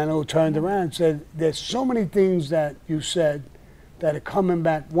was you, Anna, who turned around and said, there's so many things that you said that are coming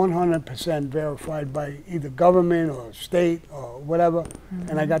back 100% verified by either government or state or whatever.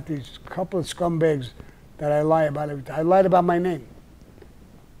 And I got these couple of scumbags that I lie about everything. I lied about my name.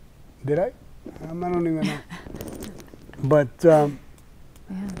 Did I? I don't even know. But,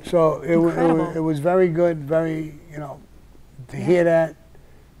 so it was very good, very, you know, to hear that,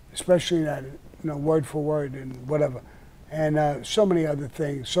 especially that, you know, word for word and whatever. And so many other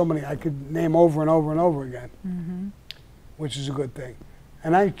things, so many I could name over and over and over again, which is a good thing.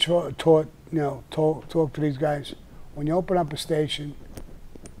 And I talk to these guys, when you open up a station,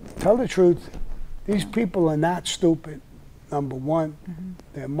 tell the truth. These people are not stupid, number one.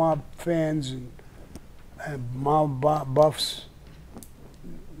 They're mob fans and mob buffs.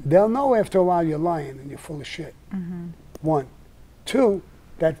 They'll know after a while you're lying and you're full of shit. One. Two,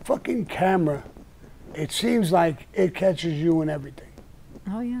 that fucking camera, it seems like it catches you in everything.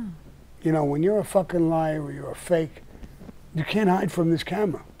 Oh, yeah. You know, when you're a fucking liar or you're a fake, you can't hide from this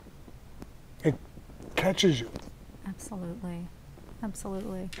camera. It catches you. Absolutely.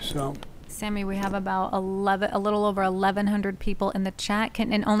 Absolutely. So, Sammy, we have about a little over 1,100 people in the chat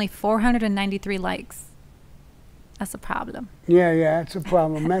and only 493 likes. That's a problem. Yeah, that's a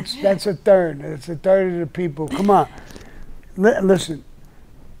problem. That's a third. It's a third of the people. Come on. Listen.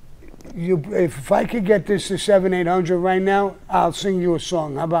 If I could get this to 700-800 right now, I'll sing you a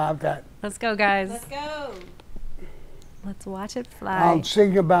song. How about that? Let's go, guys. Let's go. Let's watch it fly. I'll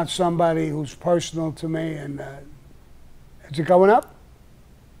sing about somebody who's personal to me. And is it going up?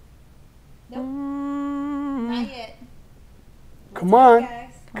 Nope. Not yet. Come on.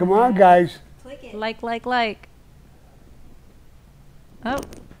 Come on, guys. Click it. Like. Oh,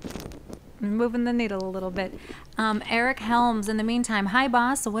 moving the needle a little bit. Eric Helms, in the meantime, hi,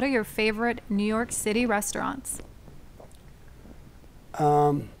 boss. So what are your favorite New York City restaurants?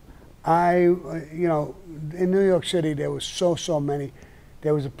 You know, in New York City, there was so many.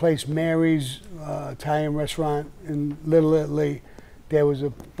 There was a place, Mary's Italian restaurant in Little Italy. There was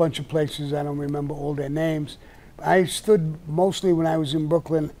a bunch of places, I don't remember all their names. I stood mostly when I was in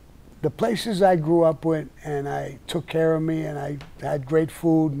Brooklyn. The places I grew up with, and I took care of me, and I had great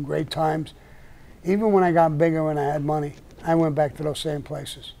food and great times. Even when I got bigger and I had money, I went back to those same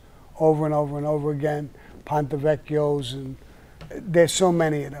places over and over and over again. Ponte Vecchios, and there's so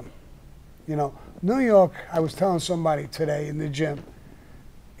many of them. You know, New York, I was telling somebody today in the gym,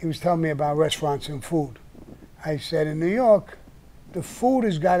 he was telling me about restaurants and food. I said, in New York, the food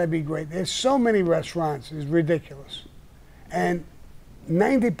has got to be great. There's so many restaurants, it's ridiculous. And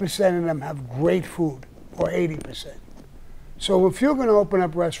 90% of them have great food. or 80%. So if you're going to open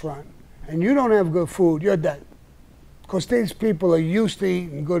up a restaurant and you don't have good food, you're dead. Because these people are used to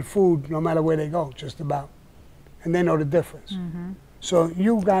eating good food no matter where they go, just about. And they know the difference. So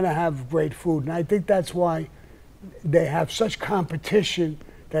you got to have great food. And I think that's why they have such competition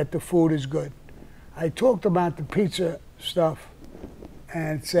that the food is good. I talked about the pizza stuff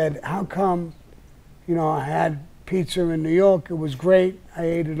and said, how come, you know, I had pizza in New York, it was great. I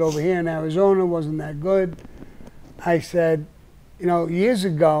ate it over here in Arizona, wasn't that good. I said, you know, years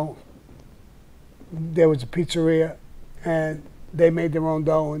ago, there was a pizzeria and they made their own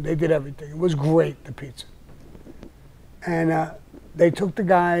dough and they did everything. It was great, the pizza. And they took the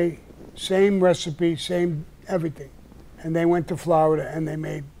guy, same recipe, same everything, and they went to Florida and they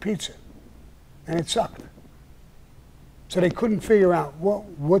made pizza, and it sucked. So they couldn't figure out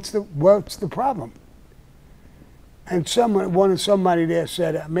what's the problem. And somebody there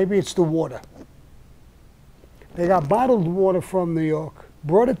said maybe it's the water. They got bottled water from New York,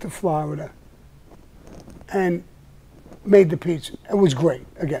 brought it to Florida, and made the pizza. It was great.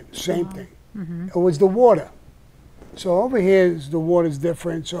 Again, same thing. It was the water. So over here, the water's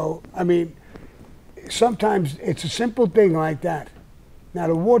different. So, I mean, sometimes it's a simple thing like that. Now,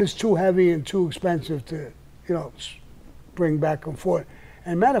 the water's too heavy and too expensive to, you know, bring back and forth.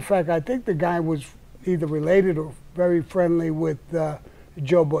 And matter of fact, I think the guy was either related or very friendly with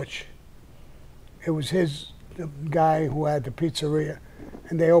Joe Butch. It was the guy who had the pizzeria,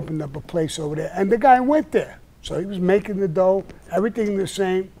 and they opened up a place over there. And the guy went there. So he was making the dough, everything the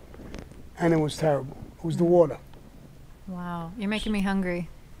same, and it was terrible. It was the water. Wow, you're making me hungry.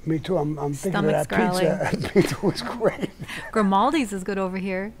 Me too. I'm thinking of that pizza. Pizza was great. Grimaldi's is good over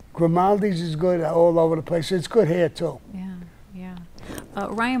here. Grimaldi's is good all over the place. It's good here too. Yeah, yeah.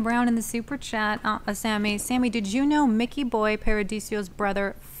 Ryan Brown in the super chat, Sammy. Sammy, did you know Mickey Boy Paradissio's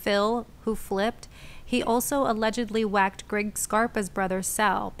brother Phil, who flipped? He also allegedly whacked Greg Scarpa's brother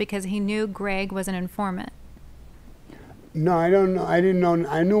Sal because he knew Greg was an informant. No, I don't know. I didn't know.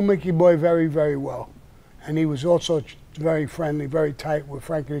 I knew Mickey Boy very, very well, and he was also very friendly, very tight with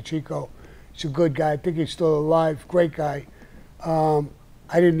Frankie the Chico. He's a good guy. I think he's still alive. Great guy. I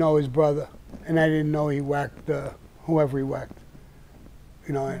didn't know his brother, and I didn't know he whacked whoever he whacked.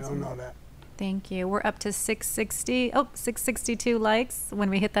 You know, I don't know that. Thank you. We're up to 662 likes. When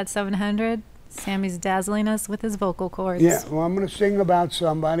we hit that 700, Sammy's dazzling us with his vocal cords. Yeah, well, I'm going to sing about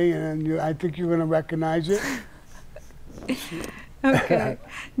somebody, and I think you're going to recognize it. Okay.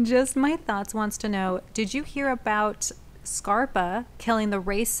 Just My Thoughts wants to know, did you hear about Scarpa killing the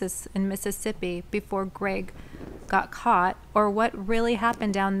racists in Mississippi before Greg got caught, or what really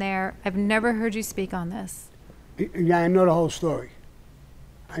happened down there? I've never heard you speak on this. Yeah, I know the whole story.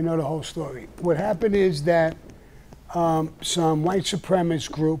 I know the whole story. What happened is that some white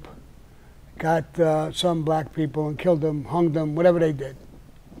supremacist group got some black people and killed them, hung them, whatever they did.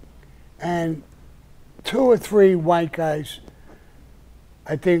 And 2 or 3 white guys,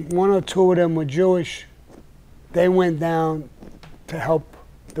 I think 1 or 2 of them were Jewish, they went down to help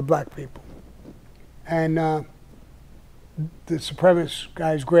the black people. And the supremacist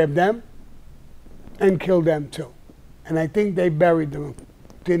guys grabbed them and killed them too. And I think they buried them,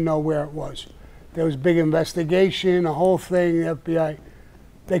 didn't know where it was. There was a big investigation, a whole thing, the FBI,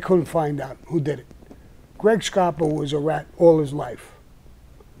 they couldn't find out who did it. Greg Scarpa was a rat all his life,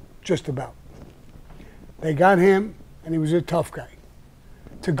 just about. They got him, and he was a tough guy,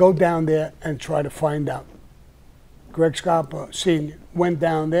 to go down there and try to find out. Greg Scarpa, Sr., went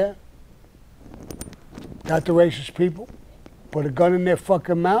down there, got the racist people, put a gun in their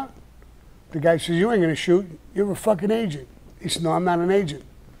fucking mouth. The guy says, you ain't gonna shoot, you're a fucking agent. He said, no, I'm not an agent,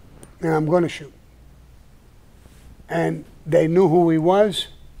 and I'm gonna shoot. And they knew who he was.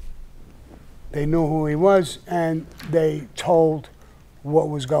 They knew who he was, and they told what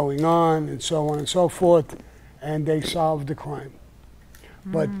was going on, and so on and so forth, and they solved the crime.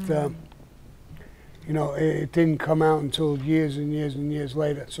 But, you know, it didn't come out until years and years and years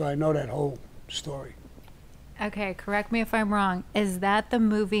later, so I know that whole story. Okay, correct me if I'm wrong. Is that the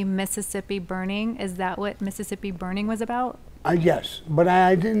movie Mississippi Burning? Is that what Mississippi Burning was about? Yes, but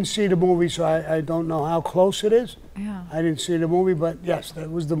I didn't see the movie, so I don't know how close it is. Yeah. I didn't see the movie, but yes,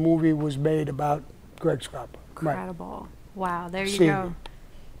 that was the movie was made about Greg Scarpa. Incredible. Right. Wow, there you Senior. go.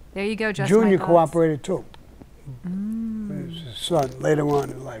 There you go, Just Junior My Thoughts. cooperated too. His son later on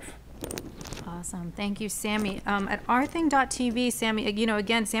in life. Awesome. Thank you, Sammy. At ourthing.tv, Sammy, you know,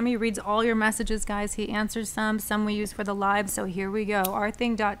 again, Sammy reads all your messages, guys. He answers some we use for the live, so here we go.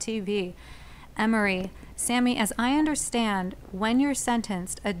 Ourthing.tv. Emery, Sammy, as I understand, when you're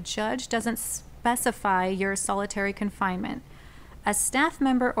sentenced, a judge doesn't specify your solitary confinement. a staff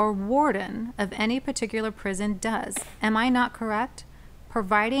member or warden of any particular prison does. Am I not correct?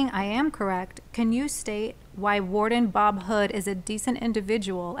 Providing I am correct, can you state why Warden Bob Hood is a decent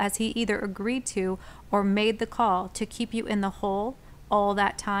individual, as he either agreed to or made the call to keep you in the hole all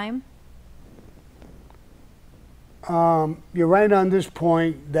that time? You're right on this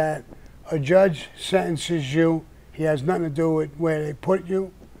point that a judge sentences you. He has nothing to do with where they put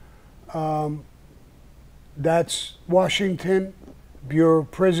you. That's Washington. Bureau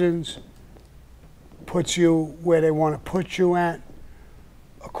of Prisons puts you where they want to put you at.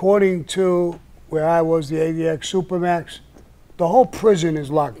 According to where I was, the ADX Supermax, the whole prison is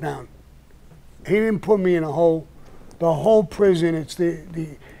locked down. He didn't put me in a hole. The whole prison, it's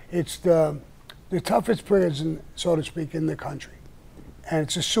the toughest prison, so to speak, in the country. And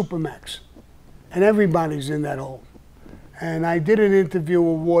it's a Supermax. And everybody's in that hole. And I did an interview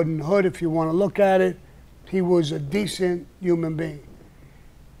with Warden Hood, if you want to look at it. He was a decent human being.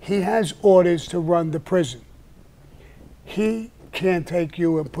 He has orders to run the prison. He can't take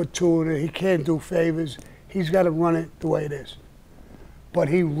you and put two in it. He can't do favors. He's got to run it the way it is. But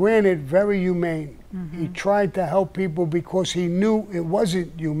he ran it very humane. He tried to help people because he knew it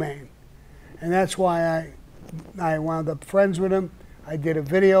wasn't humane. And that's why I wound up friends with him. I did a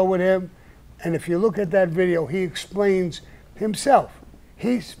video with him. And if you look at that video, he explains himself.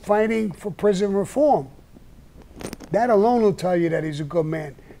 He's fighting for prison reform. That alone will tell you that he's a good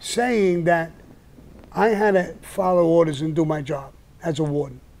man. Saying that I had to follow orders and do my job as a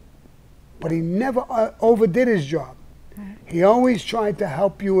warden. But he never overdid his job. He always tried to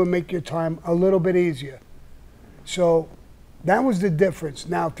help you and make your time a little bit easier. So that was the difference.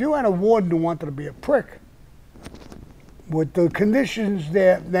 Now, if you had a warden who wanted to be a prick, with the conditions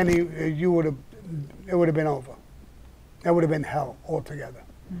there, then it would have been over. That would have been hell altogether.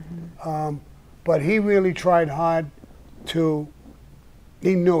 But he really tried hard to,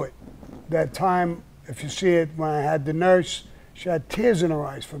 he knew it. That time, if you see it, when I had the nurse, she had tears in her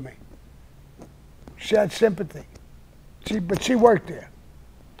eyes for me. She had sympathy. But she worked there.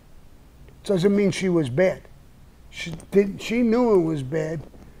 Doesn't mean she was bad. She knew it was bad,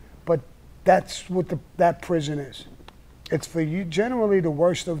 but that's what that prison is. It's for you, generally the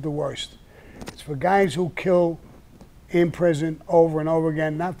worst of the worst. It's for guys who kill in prison over and over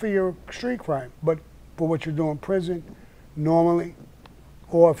again, not for your street crime, but for what you do in prison normally,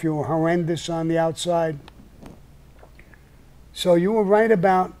 or if you were horrendous on the outside. So you were right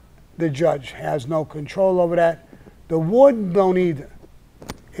about the judge has no control over that. The warden don't either.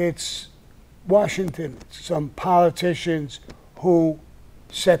 It's Washington, some politicians who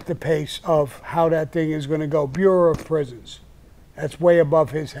set the pace of how that thing is going to go. Bureau of Prisons. That's way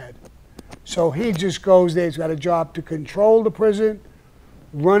above his head. So he just goes there. He's got a job to control the prison,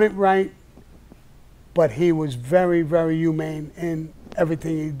 run it right. But he was very, very humane in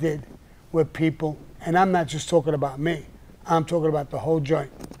everything he did with people. And I'm not just talking about me. I'm talking about the whole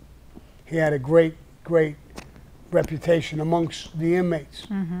joint. He had a great, great reputation amongst the inmates.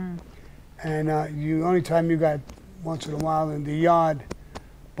 And the only time you got once in a while in the yard,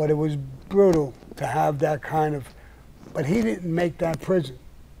 but it was brutal to have that kind of, but he didn't make that prison.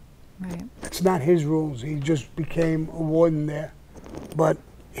 Right. It's not his rules. He just became a warden there. But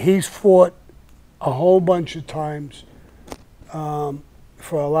he's fought a whole bunch of times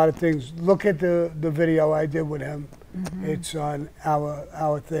for a lot of things. Look at the video I did with him. It's on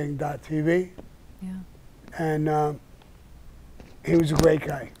ourthing.tv. Yeah. And he was a great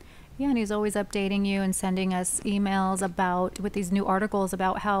guy. Yeah, and he's always updating you and sending us emails with these new articles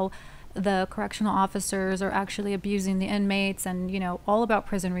about how the correctional officers are actually abusing the inmates, and all about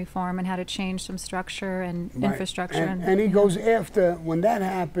prison reform and how to change some structure and infrastructure. And he goes after, when that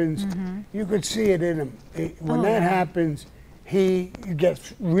happens, you could see it in him. When that happens, he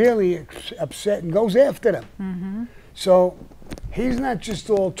gets really upset and goes after them. So he's not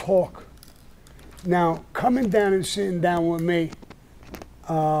just all talk. Now, coming down and sitting down with me,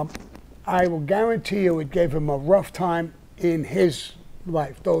 I will guarantee you it gave him a rough time in his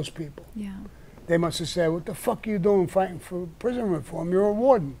life, those people. Yeah. They must have said, what the fuck are you doing fighting for prison reform? You're a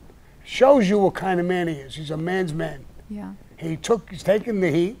warden. Shows you what kind of man he is. He's a man's man. Yeah. He's taking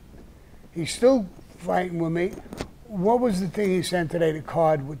the heat. He's still fighting with me. What was the thing he sent today, the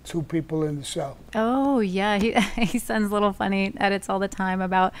card with two people in the cell? Oh, yeah. He sends little funny edits all the time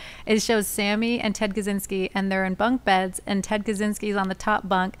about, it shows Sammy and Ted Kaczynski, and they're in bunk beds, and Ted Kaczynski's on the top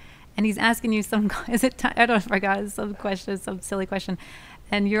bunk, and he's asking you some, I don't know, I forgot, some question, some silly question.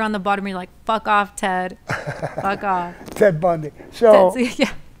 And you're on the bottom, and you're like, fuck off, Ted. Fuck off. Ted Bundy. So,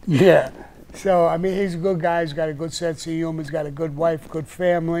 yeah. Yeah. So, I mean, he's a good guy. He's got a good sense of humor. He's got a good wife, good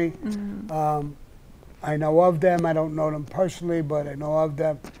family. I know of them. I don't know them personally, but I know of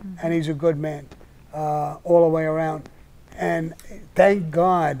them. And he's a good man all the way around. And thank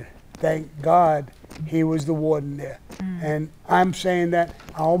God, he was the warden there. And I'm saying that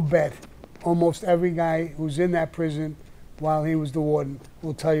I'll bet almost every guy who's in that prison while he was the warden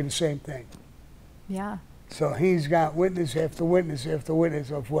will tell you the same thing. Yeah. So he's got witness after witness after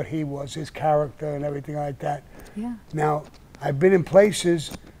witness of what he was, his character and everything like that. Yeah. Now, I've been in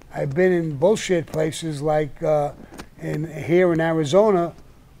places, I've been in bullshit places like here in Arizona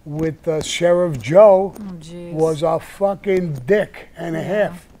with Sheriff Joe was a fucking dick and a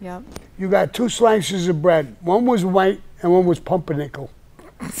half. Yep. You got 2 slices of bread. One was white and one was pumpernickel.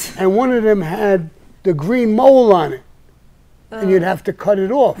 And one of them had the green mole on it. And you'd have to cut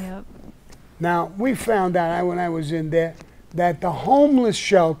it off. Yep. Now, we found out when I was in there that the homeless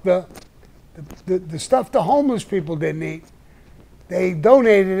shelter, the stuff the homeless people didn't eat, they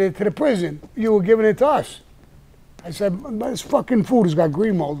donated it to the prison. You were giving it to us. I said, but this fucking food has got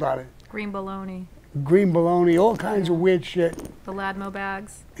green mold on it. Green bologna. Green bologna, all kinds of weird shit. The Ladmo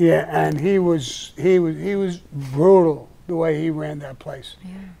bags. Yeah, and he was brutal the way he ran that place.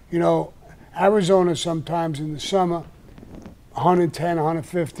 Yeah. You know, Arizona sometimes in the summer, 110,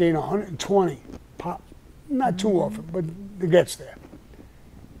 115, 120 pop. Not too often, but it gets there.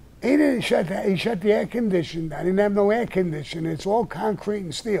 He didn't shut that. He shut the air conditioning. I didn't have no air conditioning. It's all concrete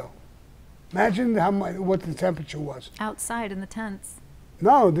and steel. Imagine what the temperature was. Outside in the tents.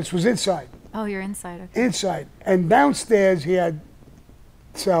 No, this was inside. Oh, you're inside. Okay. Inside. And downstairs he had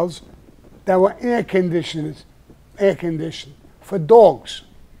cells that were air conditioned for dogs.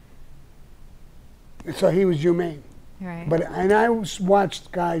 So he was humane. Right. And I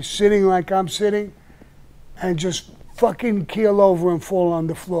watched guys sitting like I'm sitting and just fucking keel over and fall on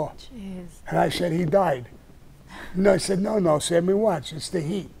the floor. Jeez. And I said, he died. No, I said, no, Sammy, watch, it's the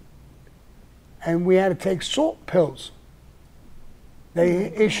heat. And we had to take salt pills.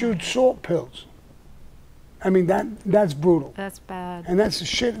 They issued salt pills. I mean, that's brutal. That's bad. And that's a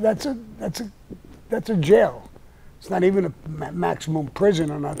shit, that's a jail. It's not even a maximum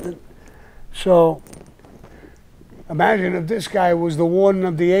prison or nothing. So, imagine if this guy was the warden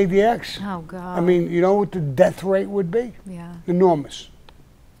of the ADX. Oh, God. I mean, you know what the death rate would be? Yeah. Enormous.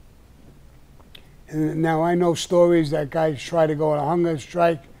 And now I know stories that guys try to go on a hunger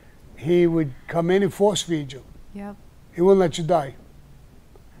strike. He would come in and force feed you. Yep. He wouldn't let you die.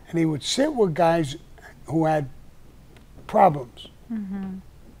 And he would sit with guys who had problems.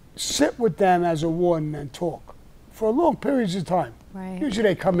 Sit with them as a warden and talk for long periods of time. Right. Usually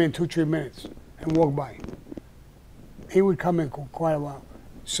they come in 2-3 minutes and walk by. He would come in quite a while.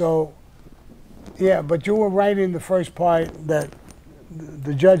 So, yeah, but you were right in the first part that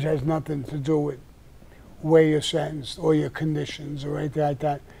the judge has nothing to do with where you're sentenced or your conditions or anything like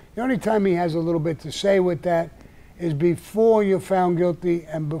that. The only time he has a little bit to say with that is before you're found guilty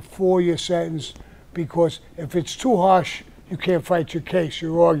and before you're sentenced, because if it's too harsh, you can't fight your case.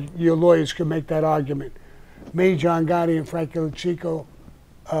 Your lawyers can make that argument. Me, John Gotti, and Frankie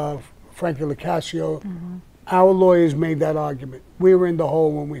Licasio, our lawyers made that argument. We were in the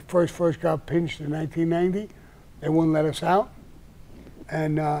hole when we first got pinched in 1990. They wouldn't let us out.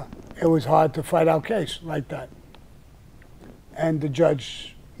 And it was hard to fight our case like that. And the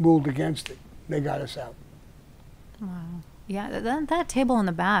judge ruled against it. They got us out. Wow. Yeah, that table in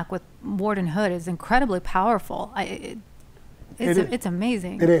the back with Warden Hood is incredibly powerful. It's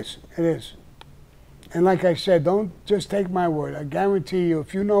amazing. It is. And like I said, don't just take my word. I guarantee you,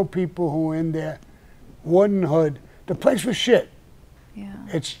 if you know people who are in there, Warden Hood, the place was shit. Yeah.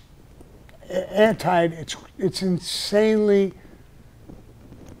 It's airtight. It's insanely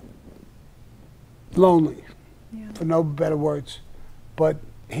lonely, for no better words. But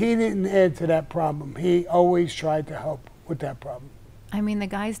he didn't add to that problem. He always tried to help with that problem. I mean, the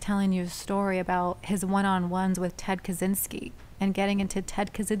guy's telling you a story about his one-on-ones with Ted Kaczynski and getting into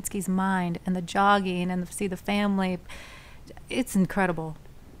Ted Kaczynski's mind and the jogging and see the family. It's incredible.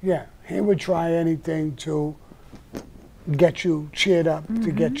 Yeah, he would try anything to get you cheered up,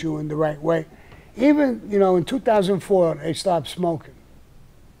 to get you in the right way. Even, you know, in 2004, they stopped smoking.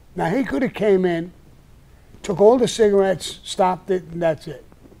 Now, he could have came in, took all the cigarettes, stopped it, and that's it.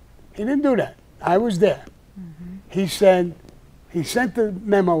 He didn't do that. I was there. He said, he sent the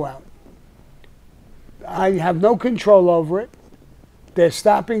memo out. I have no control over it. They're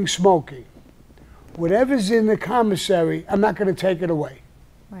stopping smoking. Whatever's in the commissary, I'm not going to take it away.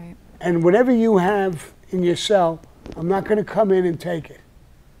 Right. And whatever you have in your cell, I'm not going to come in and take it.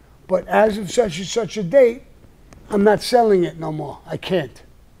 But as of such and such a date, I'm not selling it no more. I can't.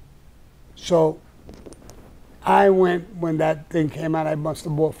 So I went, when that thing came out, I must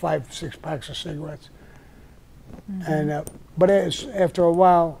have bought 5 or 6 packs of cigarettes. And but after a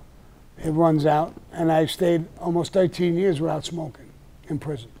while, it runs out, and I stayed almost 13 years without smoking in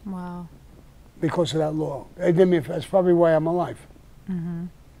prison. Wow. Because of that law. They did me. That's probably why I'm alive.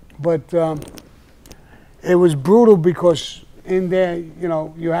 But it was brutal because in there, you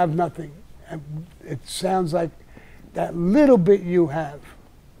know, you have nothing. And it sounds like that little bit you have,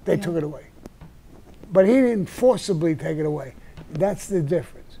 they took it away. But he didn't forcibly take it away. That's the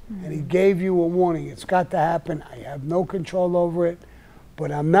difference. And he gave you a warning. It's got to happen. I have no control over it,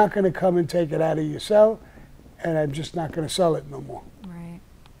 but I'm not going to come and take it out of your cell, and I'm just not going to sell it no more. Right.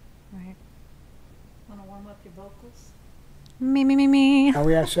 Right. Want to warm up your vocals? Me. Are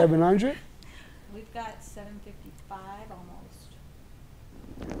we at 700? We've got 755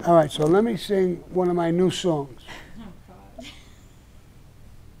 almost. All right, so let me sing one of my new songs. Oh, God.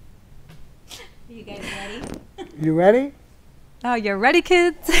 You guys ready? You ready? Oh, you're ready,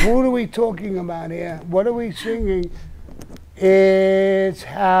 kids? What are we talking about here? What are we singing? It's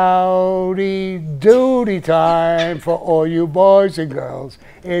howdy doody time for all you boys and girls.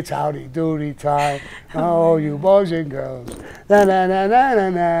 It's howdy doody time for all you boys and girls. Na na na na na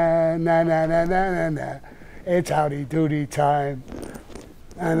na na na na na na na. It's howdy doody time.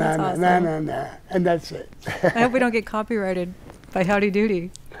 Na na na na na na. And that's it. I hope we don't get copyrighted by Howdy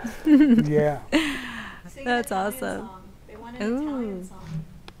Doody. Yeah. Sing That's an Italian awesome. song. They want an Ooh. Italian song.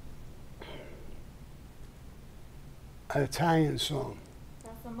 An Italian song.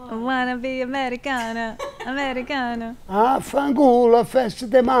 That's the I most. wanna be Americana, Americana. Affangula, festa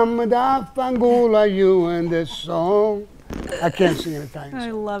de mamma, affangula, you and this song. I can't sing an Italian I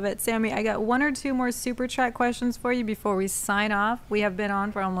song. love it. Sammy, I got one or two more super chat questions for you before we sign off. We have been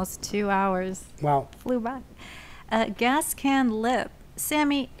on for almost 2 hours. Wow. Flew by. Gas can lip.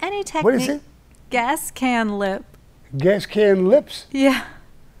 Sammy, any technique? What is it? Gas can lip. Gas can lips? Yeah.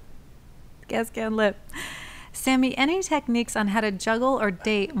 Gas can lip. Sammy, any techniques on how to juggle or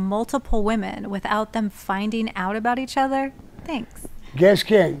date multiple women without them finding out about each other? Thanks. Gas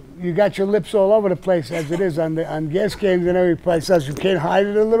can. You got your lips all over the place as it is on gas cans and every place else. You can't hide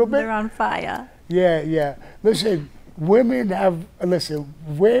it a little bit? They're on fire. Yeah, yeah. Listen, women have, listen,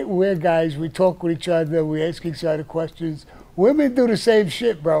 we're guys, we talk with each other, we ask each other questions. Women do the same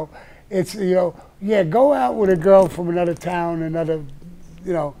shit, bro. It's, you know, yeah, go out with a girl from another town, another,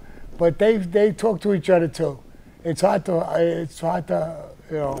 you know, but they talk to each other too. It's hard to,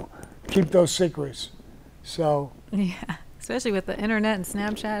 you know, keep those secrets. So. Yeah. Especially with the internet and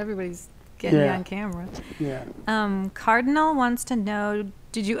Snapchat, everybody's getting you on camera. Yeah. Cardinal wants to know,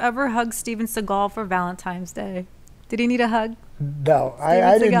 did you ever hug Steven Seagal for Valentine's Day? Did he need a hug? No,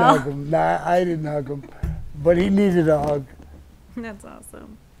 I didn't hug him. Nah, I didn't hug him. But he needed a hug. That's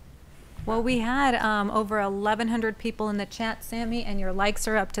awesome. Well, we had over 1,100 people in the chat, Sammy, and your likes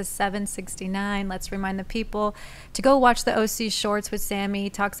are up to 769. Let's remind the people to go watch the OC Shorts with Sammy.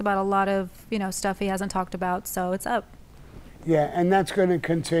 He talks about a lot of, you know, stuff he hasn't talked about, so it's up. Yeah, and that's going to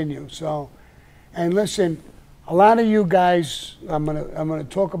continue. So, and listen, a lot of you guys, I'm gonna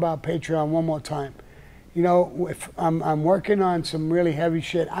talk about Patreon one more time. You know, if I'm working on some really heavy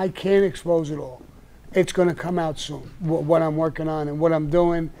shit, I can't expose it all. It's going to come out soon. What I'm working on and what I'm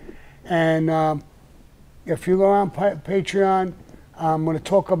doing. And if you go on Patreon, I'm going to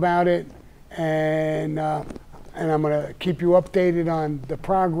talk about it, and I'm going to keep you updated on the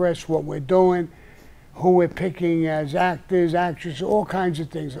progress, what we're doing, who we're picking as actors, actresses, all kinds of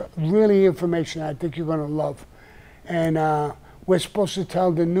things. Really information I think you're going to love. And we're supposed to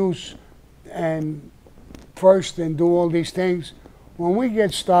tell the news and first and do all these things. When we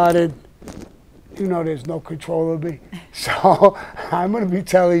get started, you know there's no control of me. So I'm going to be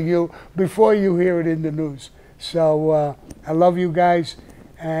telling you before you hear it in the news. So I love you guys,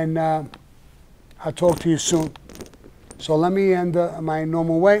 and I'll talk to you soon. So let me end my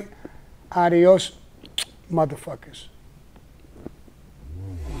normal way. Adios, motherfuckers.